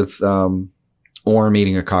out with Orm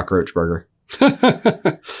eating a cockroach burger.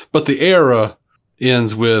 But the era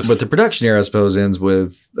ends with... But the production era, I suppose, ends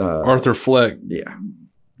with... Arthur Fleck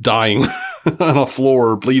dying on a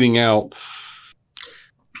floor, bleeding out.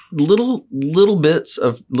 Little bits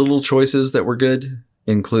of little choices that were good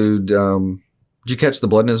include... did you catch the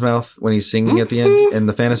blood in his mouth when he's singing at the end in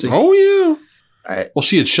the fantasy? Oh, yeah. Well,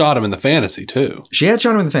 she had shot him in the fantasy, too. She had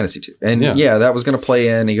shot him in the fantasy, too. And that was going to play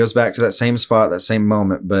in. He goes back to that same spot, that same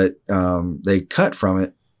moment, but they cut from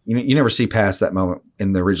it. You never see past that moment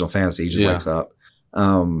in the original fantasy. He just wakes up.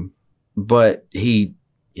 But he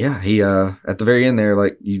at the very end there,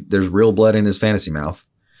 like there's real blood in his fantasy mouth.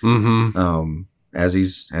 As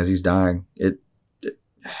he's dying,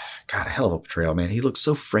 God, a hell of a portrayal, man. He looks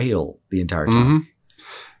so frail the entire time.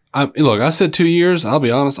 Look, I said 2 years. I'll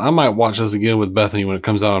be honest. I might watch this again with Bethany when it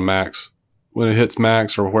comes out on Max, when it hits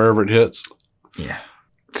Max or wherever it hits. Yeah.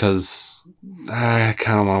 Because I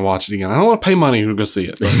kind of want to watch it again. I don't want to pay money to go see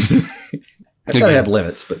it. I gotta have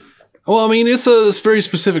limits, but. Well, I mean, it's a very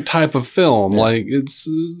specific type of film. Yeah. Like it's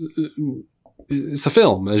a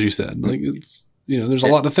film, as you said. Like it's, there's a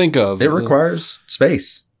lot to think of. It requires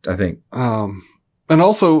space, I think. And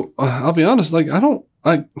also, I'll be honest, like I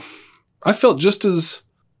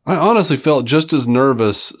honestly felt just as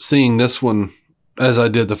nervous seeing this one as I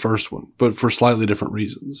did the first one, but for slightly different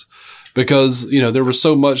reasons. Because, there was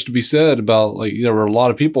so much to be said about, like, there were a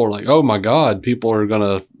lot of people who are like, oh my God, people are going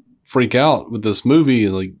to freak out with this movie.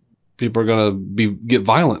 And like, people are going to get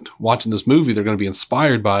violent watching this movie. They're going to be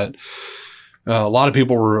inspired by it. A lot of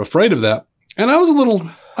people were afraid of that. And I was a little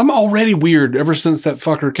I'm already weird ever since that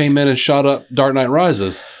fucker came in and shot up Dark Knight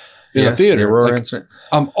Rises in the theater. The Aurora incident.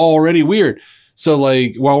 I'm already weird. So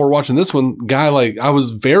like while we're watching this one, I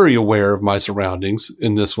was very aware of my surroundings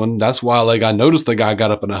in this one. That's why like I noticed the guy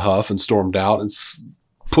got up in a huff and stormed out and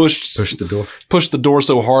pushed the door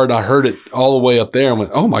so hard I heard it all the way up there and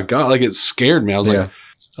went, oh my God, like it scared me. I was like,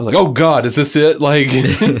 oh God, is this it? Like,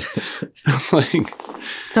 like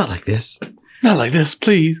not like this. Not like this,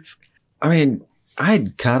 please. I mean,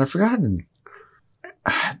 I'd kind of forgotten.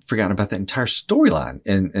 I'd forgotten about that entire storyline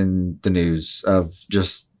in the news of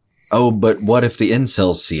just, but what if the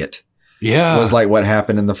incels see it? Yeah. It was like what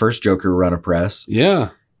happened in the first Joker run of press.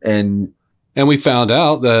 Yeah. And we found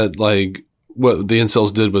out that like what the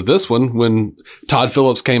incels did with this one when Todd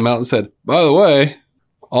Phillips came out and said, by the way,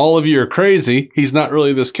 all of you are crazy. He's not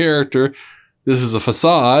really this character. This is a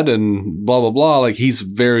facade and blah, blah, blah. Like he's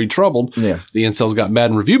very troubled. Yeah. The incels got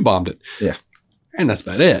mad and review bombed it. Yeah. And that's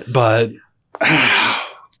about it. But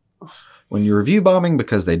when you're review bombing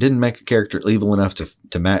because they didn't make a character evil enough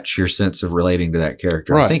to match your sense of relating to that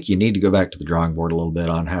character, right. I think you need to go back to the drawing board a little bit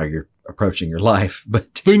on how you're approaching your life.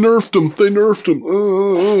 But they nerfed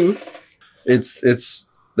him. It's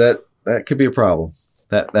that could be a problem.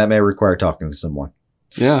 That may require talking to someone.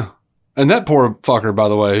 Yeah. And that poor fucker, by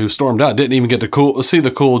the way, who stormed out, didn't even get to see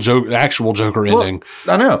the actual Joker ending.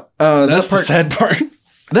 I know. That's the sad part.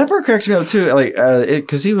 That part cracks me up too. Like,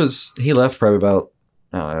 cause he left probably about,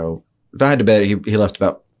 I don't know, if I had to bet, he left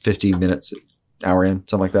about 50 minutes, hour in,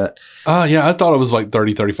 something like that. Yeah. I thought it was like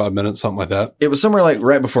 30, 35 minutes, something like that. It was somewhere like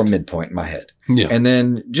right before midpoint in my head. Yeah. And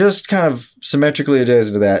then just kind of symmetrically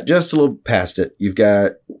adjacent to that, just a little past it, you've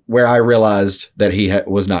got where I realized that he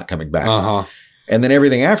was not coming back. Uh-huh. And then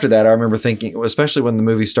everything after that, I remember thinking, especially when the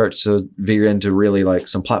movie starts to veer into really like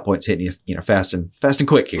some plot points hitting you, fast and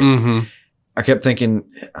quick here. Mm-hmm. I kept thinking,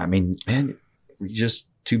 I mean, man, we're just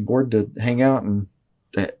too bored to hang out and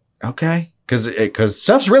okay. Cause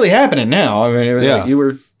stuff's really happening now. I mean, like you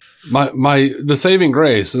were the saving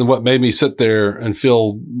grace and what made me sit there and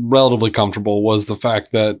feel relatively comfortable was the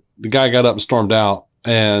fact that the guy got up and stormed out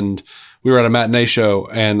and we were at a matinee show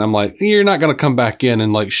and I'm like, you're not going to come back in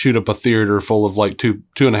and like shoot up a theater full of like two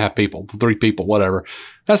and a half people, 3 people, whatever.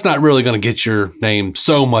 That's not really going to get your name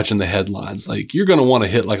so much in the headlines. Like you're going to want to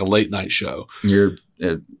hit like a late night show. Yeah.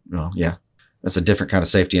 That's a different kind of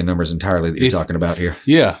safety and numbers entirely that you're talking about here.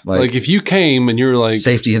 Yeah. Like if you came and you're like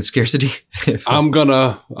safety and scarcity, I'm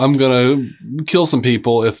gonna kill some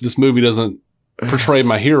people if this movie doesn't portray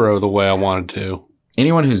my hero the way I wanted to.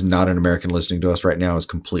 Anyone who's not an American listening to us right now is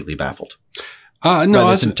completely baffled. No,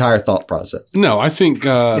 by this entire thought process. No, I think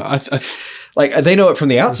like they know it from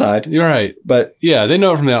the outside. You're right, but yeah, they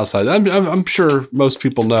know it from the outside. I'm sure most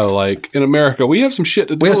people know. Like in America, we have some shit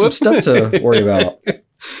to do. We have some stuff to worry about.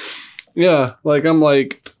 Yeah, like I'm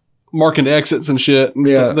like marking exits and shit. And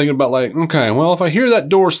thinking about like, okay, well, if I hear that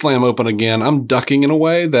door slam open again, I'm ducking in a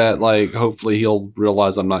way that like hopefully he'll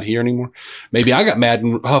realize I'm not here anymore. Maybe I got mad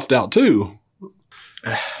and huffed out too.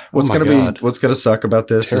 What's gonna suck about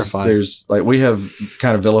this Terrifying. is there's like we have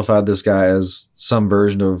kind of vilified this guy as some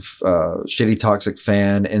version of shitty toxic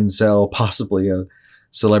fan, incel, possibly a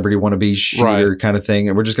celebrity wannabe shooter kind of thing,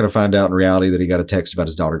 and we're just gonna find out in reality that he got a text about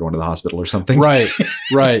his daughter going to the hospital or something. Right.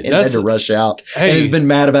 And had to rush out. Hey. And he's been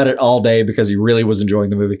mad about it all day because he really was enjoying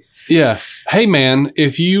the movie. Yeah. Hey man,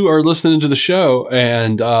 if you are listening to the show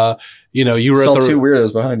and you were saw at the 2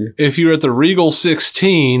 weirdos behind you. If you were at the Regal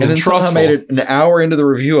 16 and then somehow made it an hour into the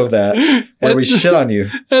review of that where we shit on you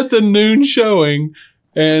at the noon showing,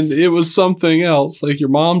 and it was something else, like your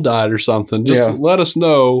mom died or something. Just let us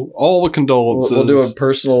know. All the condolences. We'll do a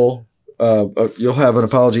personal. You'll have an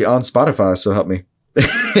apology on Spotify. So help me.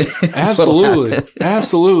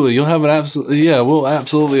 Absolutely. You'll have an absolute. Yeah, we'll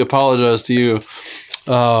absolutely apologize to you.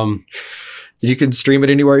 You can stream it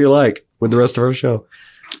anywhere you like with the rest of our show.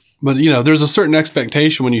 But, there's a certain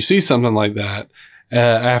expectation when you see something like that,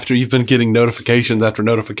 after you've been getting notifications after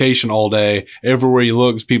notification all day, everywhere you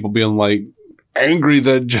look, people being like angry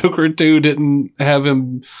that Joker 2 didn't have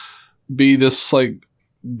him be this like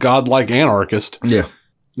godlike anarchist. Yeah.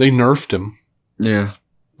 They nerfed him. Yeah.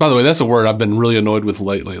 By the way, that's a word I've been really annoyed with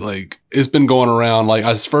lately. Like it's been going around. Like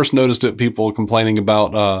I first noticed it, people complaining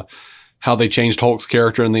about, how they changed Hulk's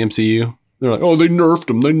character in the MCU. They're like, oh, they nerfed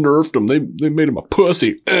him. They made him a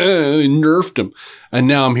pussy. They nerfed him. And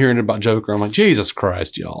now I'm hearing about Joker. I'm like, Jesus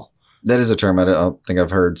Christ, y'all. That is a term I don't think I've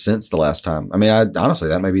heard since the last time. I mean, honestly,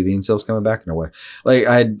 that may be the incels coming back in a way. Like,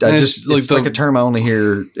 it's like a term I only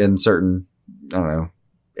hear in certain, I don't know,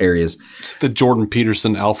 areas. It's the Jordan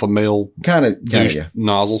Peterson alpha male kind of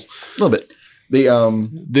nozzles. A little bit.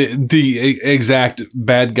 The exact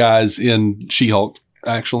bad guys in She-Hulk.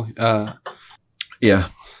 actually. Yeah.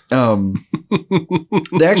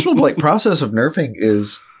 The actual like process of nerfing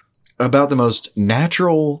is about the most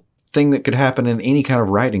natural thing that could happen in any kind of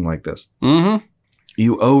writing like this. Mm-hmm.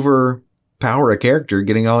 You overpower a character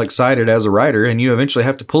getting all excited as a writer, and you eventually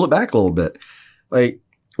have to pull it back a little bit. Like,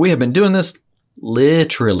 we have been doing this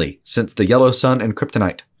literally since the Yellow Sun and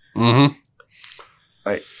Kryptonite. Mm-hmm.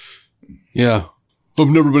 Right. Yeah. I've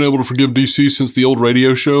never been able to forgive DC since the old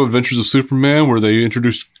radio show, Adventures of Superman, where they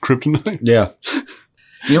introduced Kryptonite. Yeah.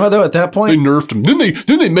 You know what, though, at that point? They nerfed him. Then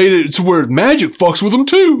they made it to where magic fucks with him,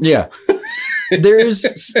 too. Yeah. There's,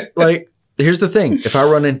 like, here's the thing. If I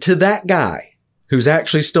run into that guy who's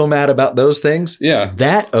actually still mad about those things,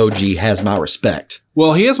 that OG has my respect.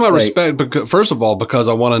 Well, he has my respect, because, first of all, because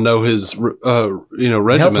I want to know his,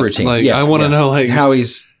 regiment. Health routine. Like, I want to know, like, how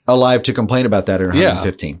he's alive to complain about that at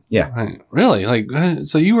 115. Yeah. Right. Really? Like,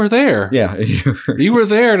 so you were there. Yeah. You were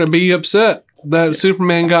there to be upset that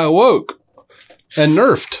Superman got woke and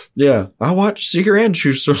nerfed. Yeah. I watched Seeker and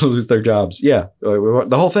Schuster lose their jobs. Yeah. The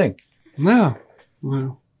whole thing. Yeah.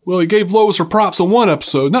 Well, he gave Lois her props in one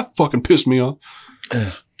episode. That fucking pissed me off.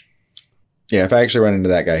 Yeah. If I actually run into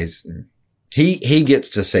that guy, he gets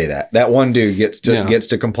to say that. That one dude gets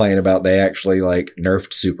to complain about they actually like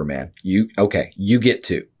nerfed Superman. You get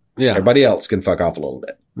to. Yeah. Everybody else can fuck off a little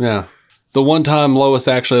bit. Yeah. The one time Lois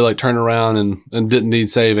actually like turned around and didn't need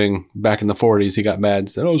saving back in the 40s, he got mad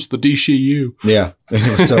and said, "Oh, it's the DCU." Yeah.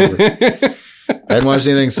 It was over. I hadn't watched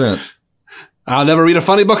anything since. I'll never read a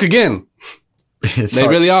funny book again. They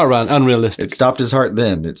really are unrealistic. It stopped his heart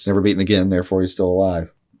then. It's never beaten again. Therefore, he's still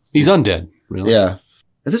alive. He's undead, really. Yeah.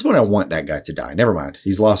 At this point, I want that guy to die. Never mind.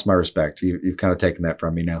 He's lost my respect. You've kind of taken that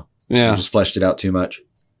from me now. Yeah. You just fleshed it out too much.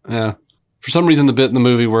 Yeah. For some reason, the bit in the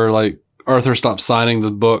movie where like Arthur stops signing the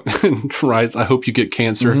book and writes, "I hope you get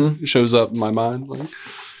cancer," shows up in my mind. Like,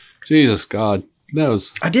 Jesus God, that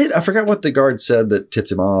was. I forgot what the guard said that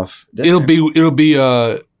tipped him off. It'll be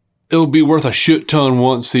worth a shit ton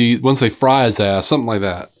once they fry his ass, something like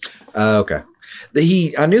that. Okay.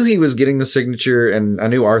 I knew he was getting the signature, and I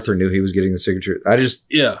knew Arthur knew he was getting the signature.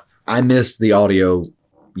 I missed the audio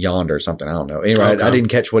yonder or something. I don't know. Anyway, okay. I didn't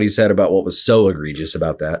catch what he said about what was so egregious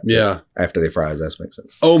about that. Yeah. After they fry his ass, makes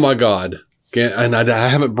sense. Oh my God. And I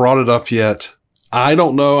haven't brought it up yet. I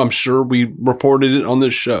don't know. I'm sure we reported it on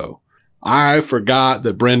this show. I forgot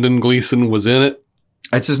that Brendan Gleeson was in it.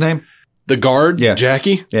 That's his name? The guard? Yeah.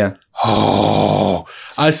 Jackie? Yeah. Oh,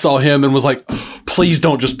 I saw him and was like, please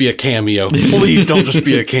don't just be a cameo. Please don't just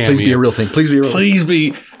be a cameo. Please be a real thing. Please be a real thing. Please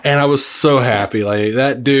be. And I was so happy. Like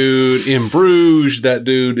that dude in Bruges, that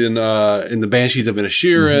dude in the Banshees of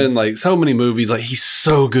Inisherin, like so many movies. Like he's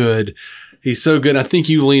so good. He's so good. I think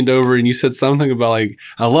you leaned over and you said something about like,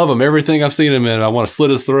 I love him. Everything I've seen him in, I want to slit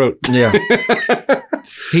his throat. Yeah.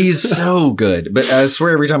 He's so good. But I swear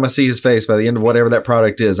every time I see his face by the end of whatever that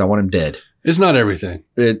product is, I want him dead. It's not everything.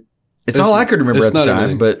 It's all I could remember at the time.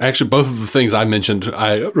 Everything. But actually, both of the things I mentioned,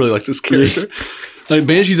 I really like this character. Like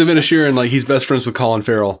Banshees of Inisherin, like he's best friends with Colin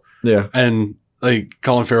Farrell. Yeah. And like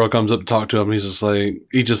Colin Farrell comes up to talk to him. And he's just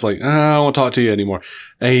like, I don't want to talk to you anymore.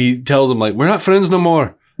 And he tells him like, we're not friends no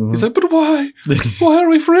more. Mm-hmm. He's like, but why? Why aren't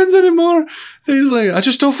we friends anymore? And he's like, I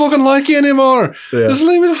just don't fucking like you anymore. Yeah. Just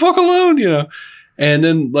leave me the fuck alone, you know? And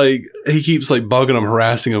then like he keeps like bugging him,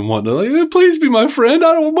 harassing him, wanting to like, please be my friend.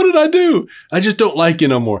 What did I do? I just don't like you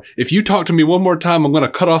no more. If you talk to me one more time, I'm going to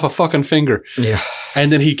cut off a fucking finger. Yeah.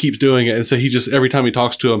 And then he keeps doing it. And so he just, every time he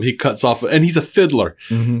talks to him, he cuts off, and he's a fiddler.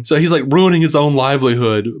 Mm-hmm. So he's like ruining his own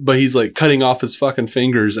livelihood, but he's like cutting off his fucking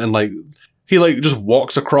fingers, and like, he like just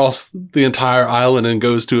walks across the entire island and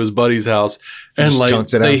goes to his buddy's house, and like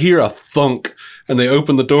they hear a thunk and they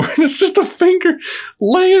open the door and it's just a finger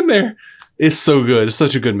laying there. It's so good. It's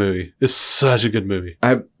such a good movie. It's such a good movie.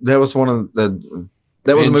 That was a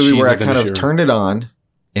movie where I kind of turned it on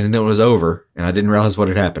and then it was over and I didn't realize what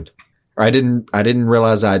had happened. Or I didn't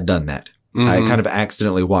realize I had done that. Mm-hmm. I kind of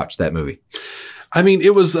accidentally watched that movie. I mean,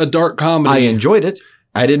 it was a dark comedy. I enjoyed it.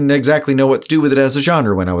 I didn't exactly know what to do with it as a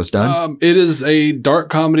genre when I was done. It is a dark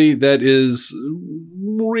comedy that is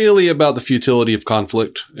really about the futility of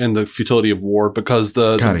conflict and the futility of war, because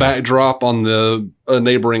the backdrop on the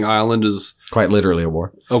neighboring island is quite literally a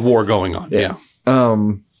war going on. Yeah.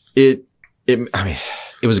 It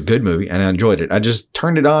was a good movie and I enjoyed it. I just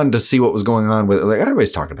turned it on to see what was going on with it. Like,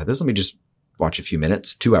 everybody's talking about this. Let me just watch a few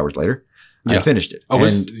minutes. 2 hours later, I finished it. Oh,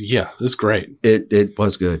 it's great. It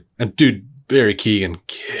was good. And dude, Barry Keoghan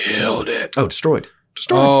killed it. Oh, destroyed.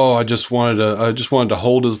 Oh, I just wanted to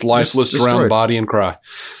hold his lifeless drowned body and cry.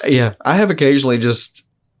 Yeah. I have occasionally just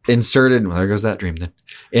inserted, well, there goes that dream then,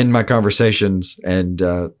 in my conversations. And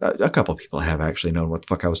a couple of people have actually known what the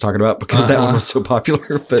fuck I was talking about because that one was so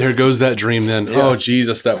popular. But there goes that dream then. Yeah. Oh,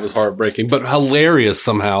 Jesus, that was heartbreaking, but hilarious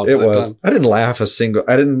somehow. It was. Time. I didn't laugh I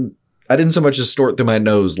didn't so much as snort through my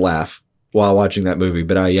nose laugh while watching that movie,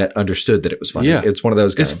 but I yet understood that it was funny. Yeah. It's one of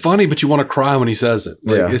those guys. It's funny, but you want to cry when he says it.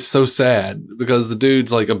 Like, it's so sad because the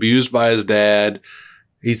dude's like abused by his dad.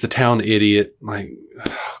 He's the town idiot. Like,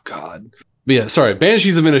 oh God. But yeah, sorry.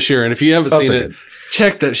 Banshees of Inisherin. If you haven't seen it,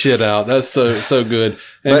 check that shit out. That's so good.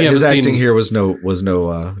 And but his acting here was no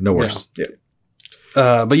worse. Yeah.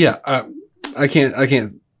 But yeah, I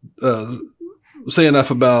can't say enough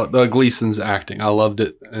about Gleason's acting. I loved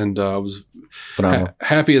it, and I was phenomenal.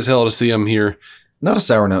 Happy as hell to see him here. Not a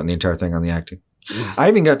sour note in the entire thing on the acting. I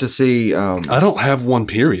even got to see. I don't have one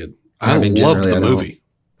period. I loved the movie.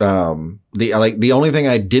 The only thing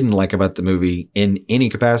I didn't like about the movie in any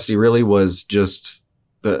capacity really was just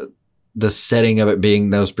the setting of it being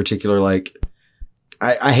those particular, like,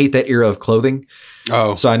 I hate that era of clothing.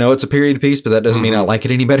 Oh, so I know it's a period piece, but that doesn't mean I like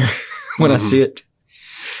it any better when I see it.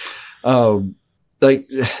 Like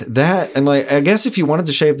that. And like, I guess if you wanted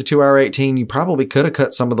to shave the 2 hour 18, you probably could have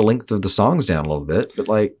cut some of the length of the songs down a little bit, but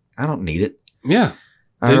like, I don't need it. Yeah.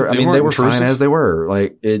 I mean, they were fine as they were.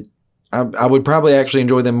 Like I would probably actually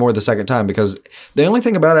enjoy them more the second time because the only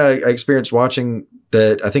thing about it I experienced watching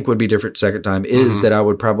that I think would be different second time is that I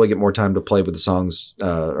would probably get more time to play with the songs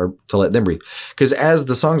or to let them breathe. Because as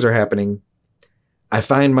the songs are happening, I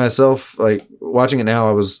find myself like watching it now.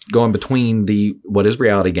 I was going between the what is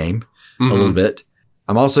reality game a little bit.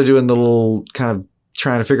 I'm also doing the little kind of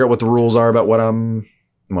trying to figure out what the rules are about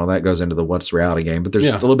well, that goes into the what's reality game, but there's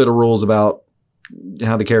a little bit of rules about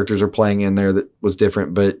how the characters are playing in there that was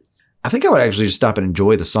different, but I think I would actually just stop and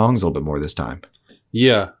enjoy the songs a little bit more this time.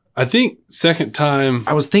 Yeah. I think second time.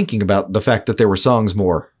 I was thinking about the fact that there were songs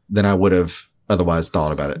more than I would have otherwise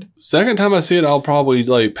thought about it. Second time I see it, I'll probably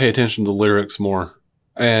like pay attention to the lyrics more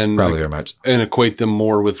and probably very much and equate them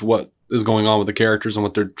more with what is going on with the characters and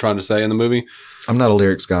what they're trying to say in the movie. I'm not a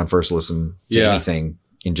lyrics guy on first listen to anything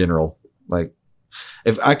in general. Like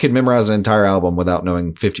if I could memorize an entire album without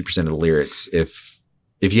knowing 50% of the lyrics, if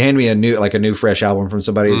you hand me a new fresh album from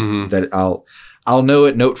somebody that I'll know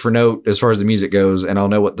it note for note as far as the music goes, and I'll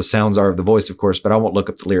know what the sounds are of the voice, of course, but I won't look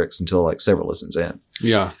up the lyrics until like several listens in.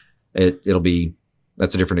 Yeah.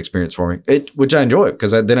 That's a different experience for me, which I enjoy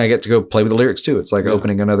because then I get to go play with the lyrics too. It's like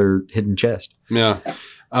opening another hidden chest. Yeah.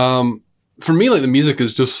 For me, like the music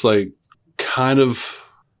is just like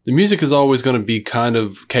the music is always going to be kind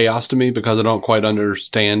of chaos to me because I don't quite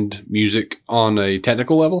understand music on a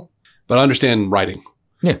technical level, but I understand writing.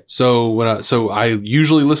 Yeah. So I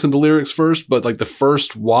usually listen to lyrics first, but like the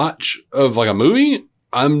first watch of like a movie,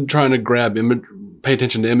 I'm trying to pay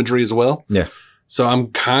attention to imagery as well. Yeah. So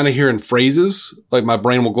I'm kind of hearing phrases, like my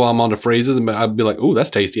brain will glom onto phrases and I'd be like, oh, that's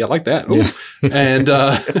tasty. I like that. Yeah. And,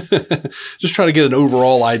 just try to get an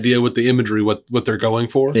overall idea with the imagery, what they're going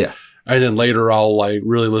for. Yeah. And then later I'll like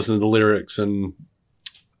really listen to the lyrics, and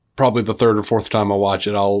probably the third or fourth time I watch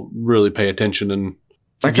it, I'll really pay attention and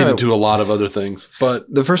get into a lot of other things.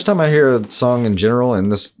 But the first time I hear a song in general,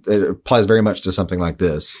 and it applies very much to something like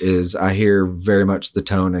this, is I hear very much the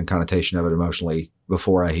tone and connotation of it emotionally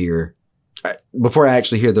before I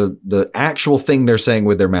actually hear the actual thing they're saying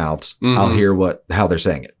with their mouths. I'll hear how they're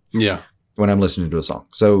saying it. Yeah. When I'm listening to a song.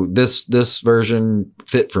 So this version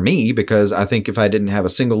fit for me because I think if I didn't have a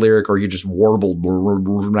single lyric or you just warbled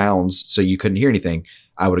rounds so you couldn't hear anything,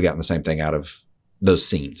 I would have gotten the same thing out of those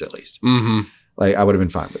scenes at least. Like I would have been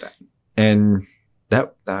fine with that. And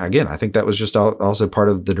that, again, I think that was just also part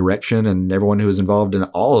of the direction and everyone who was involved in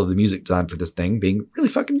all of the music design for this thing being really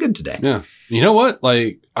fucking good today. Yeah. You know what?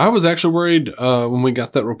 Like I was actually worried when we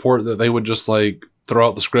got that report that they would just like throw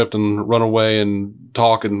out the script and run away and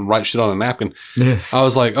talk and write shit on a napkin. Yeah. I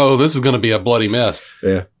was like, oh, this is going to be a bloody mess.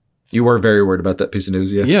 Yeah. You were very worried about that piece of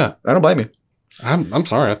news. Yeah. Yeah. I don't blame you. I'm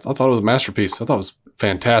sorry. I thought it was a masterpiece. I thought it was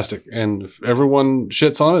fantastic. And if everyone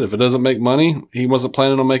shits on it, if it doesn't make money, he wasn't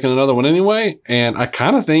planning on making another one anyway. And I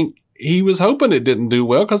kind of think he was hoping it didn't do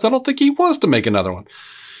well because I don't think he wants to make another one.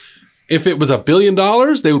 If it was $1 billion,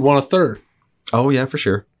 they would want a third. Oh, yeah, for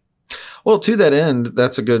sure. Well, to that end,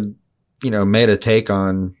 that's a good, meta take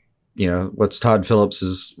on, what's Todd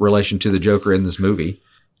Phillips' relation to the Joker in this movie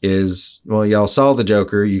is, well, y'all saw the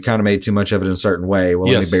Joker. You kind of made too much of it in a certain way.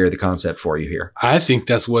 Well, let me bury the concept for you here. I think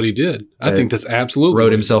that's what he did. I think that's absolutely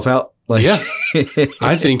wrote himself out. Like, yeah.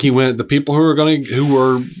 I think he went, the people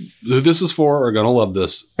who this is for are going to love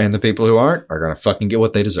this. And the people who aren't are going to fucking get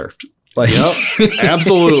what they deserved. Like, yep.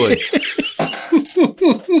 Absolutely.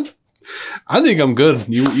 I think I'm good.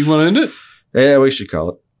 You want to end it? Yeah, we should call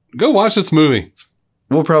it. go watch this movie.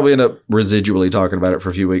 We'll probably end up residually talking about it for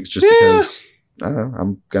a few weeks just because I don't know,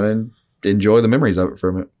 I'm going to enjoy the memories of it for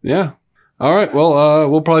a minute. Yeah. All right. Well,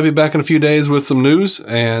 we'll probably be back in a few days with some news.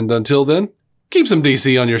 And until then, keep some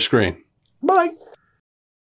DC on your screen. Bye.